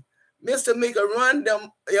life. Mr. Mika, run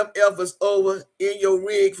them efforts over in your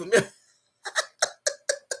rig for me.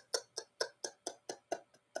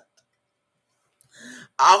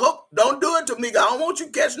 I hope, don't do it to me. I don't want you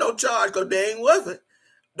to catch no charge because they ain't worth it.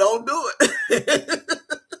 Don't do it.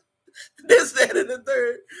 This, that, and the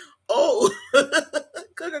third. Oh,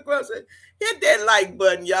 Cookie Crunch. said, hit that like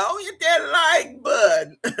button, y'all. Hit that like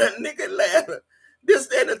button. Nigga laughing. This,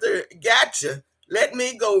 that, and the third. Gotcha. Let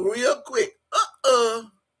me go real quick.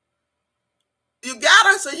 You got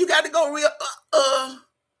her, so you got to go real.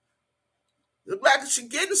 Look like she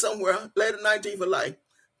getting somewhere. Later 19 for life.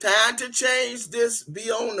 Time to change this.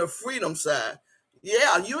 Be on the freedom side.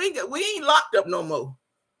 Yeah, we ain't locked up no more.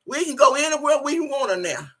 We can go anywhere we want to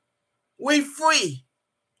now. We free.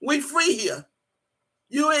 We free here.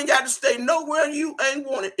 You ain't got to stay nowhere you ain't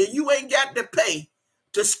wanted, and you ain't got to pay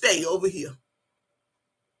to stay over here.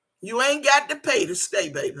 You ain't got to pay to stay,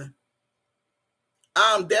 baby.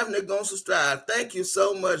 I'm definitely going to subscribe. Thank you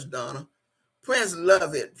so much, Donna. Prince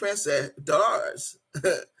love it. Prince said, Doris.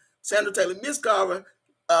 Sandra Taylor, Miss Carver,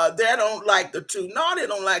 they don't like the truth. No, they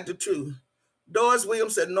don't like the truth. Doris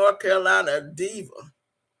Williams said, North Carolina diva.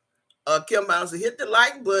 Kim Brown said, hit the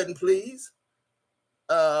like button, please.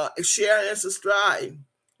 Share and subscribe.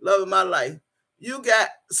 Love of my life. You got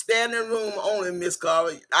standing room only, Miss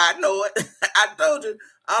Carver. I know it. I told you.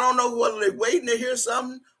 I don't know whether they're waiting to hear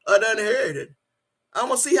something or done heard it. I'm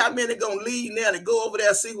going to see how many going to leave now to go over there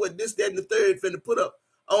and see what this, that, and the third finna put up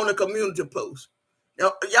on the community post.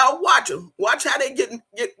 Now, y'all watch them. Watch how they get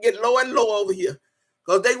low and low over here.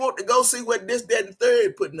 Because they want to go see what this, that, and the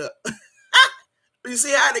third putting up. You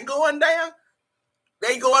see how they going down?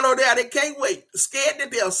 They going over there. They can't wait. Scared to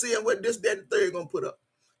death seeing what this, that, and the third going to put up.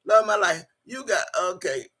 Love my life. You got,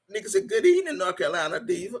 okay. Nigga said, good evening, North Carolina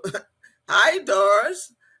diva. Hi,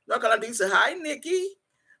 Doris. North Carolina diva said, hi, Nikki.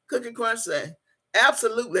 Cookie Crunch said,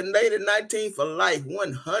 absolutely. Lady 19 for life,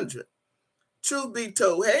 100. Truth be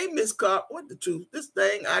told. Hey, Miss Carr, what the truth? This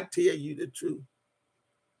thing, I tell you the truth.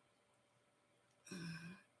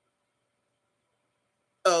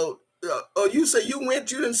 Oh, you say you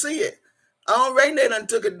went, you didn't see it. On right there done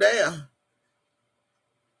took it down.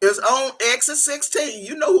 It's on Exit 16.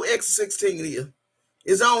 You know who Exit 16 is.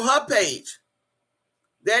 It's on her page.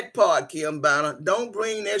 That part, Kim Bonner. Don't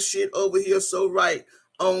bring that shit over here so right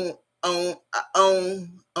on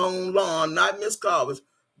lawn, not Miss Carver's.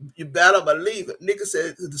 You better believe it. Nigga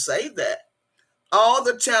said to say that. All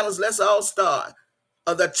the channels, let's all start.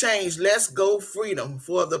 The change, let's go freedom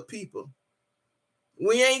for the people.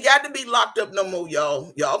 We ain't got to be locked up no more,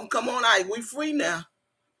 y'all. Y'all can come on out. We free now.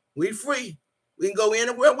 We free. We can go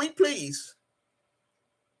anywhere we please.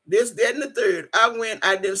 This, that, and the third. I went,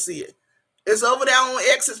 I didn't see it. It's over there on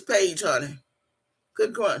X's page, honey.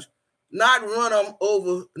 Good crunch. Not run them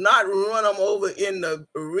over in the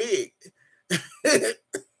rig.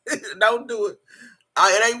 Don't do it.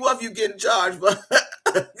 It ain't worth you getting charged, but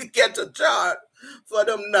you get to charge for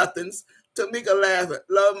them nothings. Tamika laughing.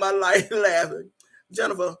 Love my life laughing.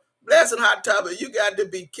 Jennifer, blessing hot topic. You got to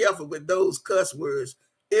be careful with those cuss words.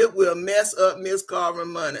 It will mess up Miss Carver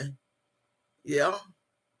money. Yeah.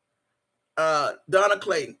 Donna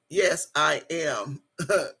Clayton. Yes, I am.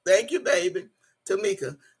 Thank you, baby.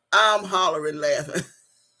 Tamika, I'm hollering laughing.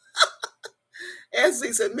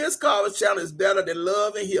 SC said, Miss Carver's channel is better than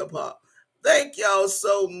love and hip hop. Thank y'all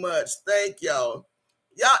so much. Thank y'all.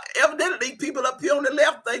 Y'all, evidently, people up here on the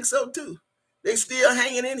left think so too. They still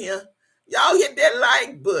hanging in here. Y'all hit that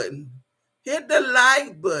like button. Hit the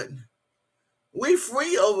like button. We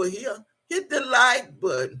free over here. Hit the like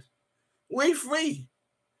button. We free.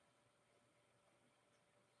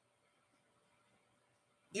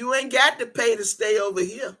 You ain't got to pay to stay over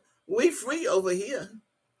here. We free over here.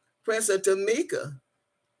 Princess Tamika.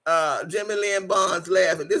 Jimmy Lynn Bonds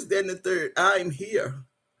laughing. This, then the third. I'm here.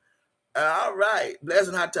 All right.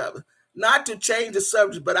 Blessing hot topic. Not to change the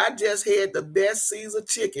subject, but I just had the best Caesar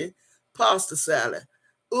chicken pasta salad.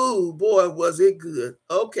 Ooh, boy, was it good.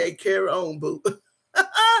 Okay, carry on, boo.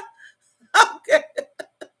 Okay.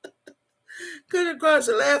 Couldn't cross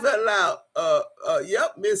and laugh out loud.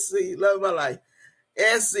 Yep, Miss C, love my life.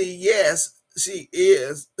 SC, yes, she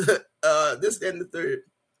is. This, that, and the third.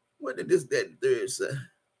 What did this, that, and the third say?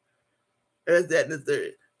 That's that, and the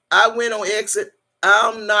third. I went on exit.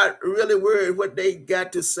 I'm not really worried what they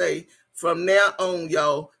got to say from now on,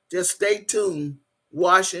 y'all. Just stay tuned.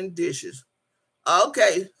 Washing dishes.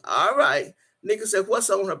 Okay, all right. Nigga said, what's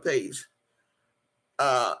on her page?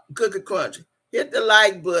 Cookie Crunch. Hit the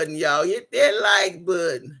like button, y'all. Hit that like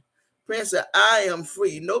button. Prince said, I am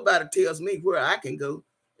free. Nobody tells me where I can go.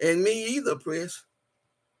 And me either, Prince.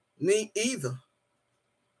 Me either.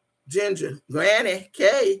 Ginger. Granny.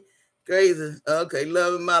 Kay. Crazy. Okay,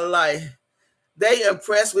 loving my life. They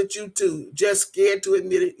impressed with you too. Just scared to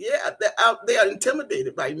admit it. Yeah, they are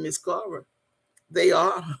intimidated by Miss Carver. They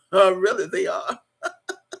are. Really, they are.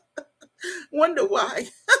 Wonder why.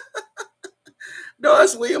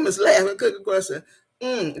 Doris Williams is laughing. Cookie Crunch.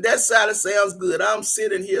 That salad sounds good. I'm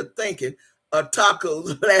sitting here thinking of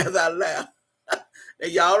tacos. Laugh out loud.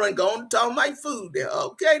 And y'all ain't going to talk my food there.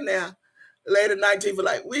 Okay, now. Later 19 for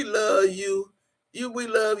like, we love you. We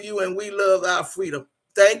love you, and we love our freedom.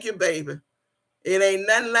 Thank you, baby. It ain't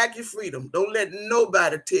nothing like your freedom. Don't let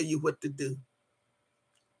nobody tell you what to do.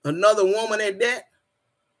 Another woman at that,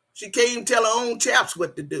 she can't even tell her own chaps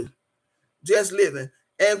what to do. Just living.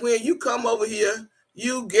 And when you come over here,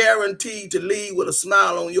 you guaranteed to leave with a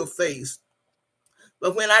smile on your face.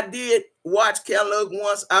 But when I did watch Kellogg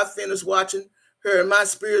once, I finished watching her, and my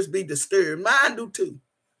spirits be disturbed. Mine do too.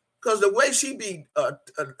 Because the way she be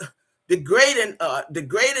degrading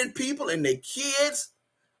people and their kids,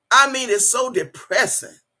 I mean, it's so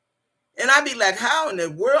depressing. And I be like, how in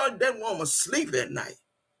the world that woman sleep at night?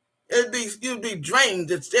 You'd be drained,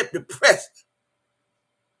 just depressed.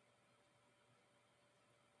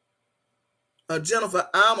 Jennifer,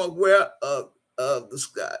 I'm aware of the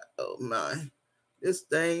sky. Oh my, this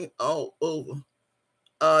thing all over.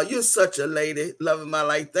 You're such a lady, loving my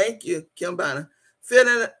life. Thank you, Kim Bonner.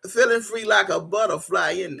 Feeling free like a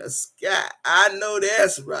butterfly in the sky. I know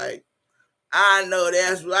that's right. I know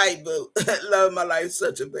that's right, but loving my life,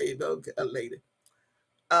 such a baby. Okay, a lady.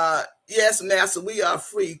 Yes, master, we are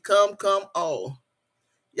free. Come all.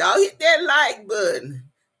 Y'all hit that like button.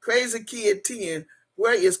 Crazy Kid 10.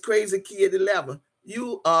 Where is Crazy Kid 11?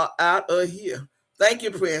 You are out of here. Thank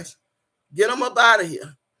you, Prince. Get them up out of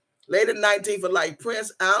here. Later 19 for like,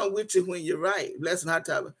 Prince, I'm with you when you're right. Blessing hot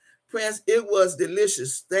topic. Prince, it was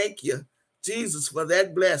delicious. Thank you, Jesus, for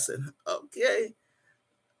that blessing. Okay.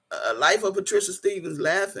 Life of Patricia Stevens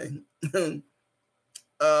laughing.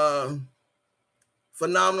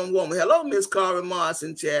 Phenomenal woman. Hello, Miss Carver Moss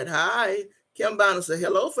in chat. Hi. Kim Bonner said,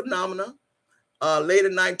 hello, Phenomena. Later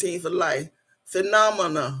 19 for life.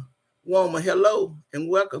 Phenomena woman. Hello and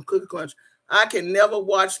welcome, Cookie Crunch. I can never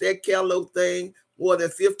watch that Kellogg thing more than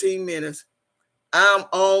 15 minutes. I'm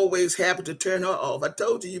always happy to turn her off. I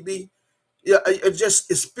told you,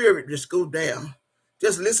 just a spirit just go down.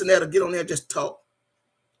 Just listen at her, get on there, just talk.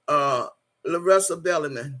 Larissa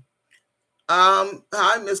Belliman.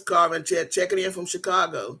 Hi, Miss Carvin, checking in from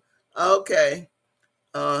Chicago. Okay.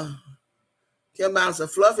 Kim Bouncer,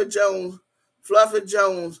 Fluffy Jones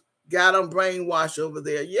got them brainwashed over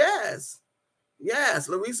there. Yes.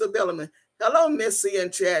 Larissa Belliman. Hello, Miss C in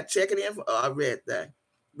chat, checking in from, I read that.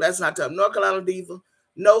 That's not tough. North Carolina Diva.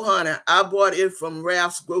 No, honey, I bought it from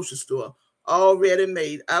Ralph's grocery store. Already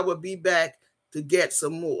made. I will be back to get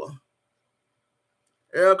some more.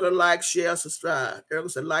 Erica, like, share, subscribe. Erica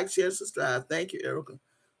said, like, share, subscribe. Thank you, Erica.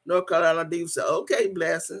 North Carolina Diva said, okay,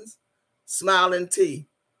 blessings. Smiling T.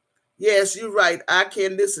 Yes, you're right. I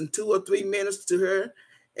can listen 2 or 3 minutes to her.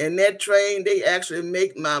 And that train, they actually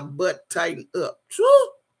make my butt tighten up. True.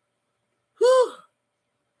 Whew.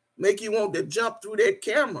 Make you want to jump through that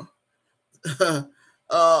camera.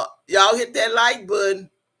 Y'all hit that like button.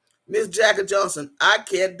 Miss Jackie Johnson, I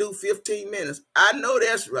can't do 15 minutes. I know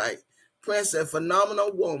that's right. Prince, a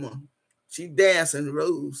phenomenal woman. She dancing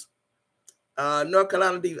Rose. North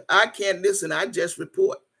Carolina Diva, I can't listen. I just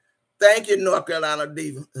report. Thank you, North Carolina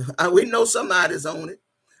Diva. We know somebody's on it.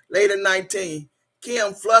 Later 19,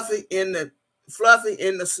 Kim, Fluffy in the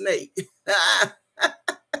snake.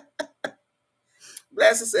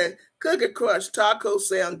 Blessing said, Cookie Crunch tacos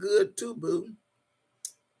sound good too, boo.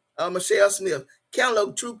 Michelle Smith,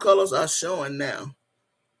 Kellogg true colors are showing now.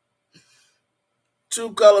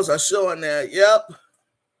 True colors are showing now. Yep.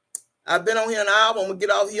 I've been on here an hour. I'm going to get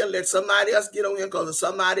off here. Let somebody else get on here because it's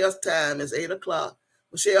somebody else's time. It's 8 o'clock.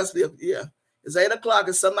 Michelle Smith, yeah. It's 8 o'clock.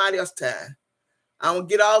 It's somebody else's time. I'm going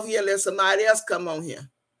to get off here and let somebody else come on here.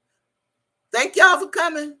 Thank y'all for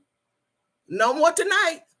coming. No more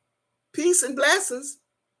tonight. Peace and blessings.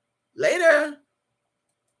 Later.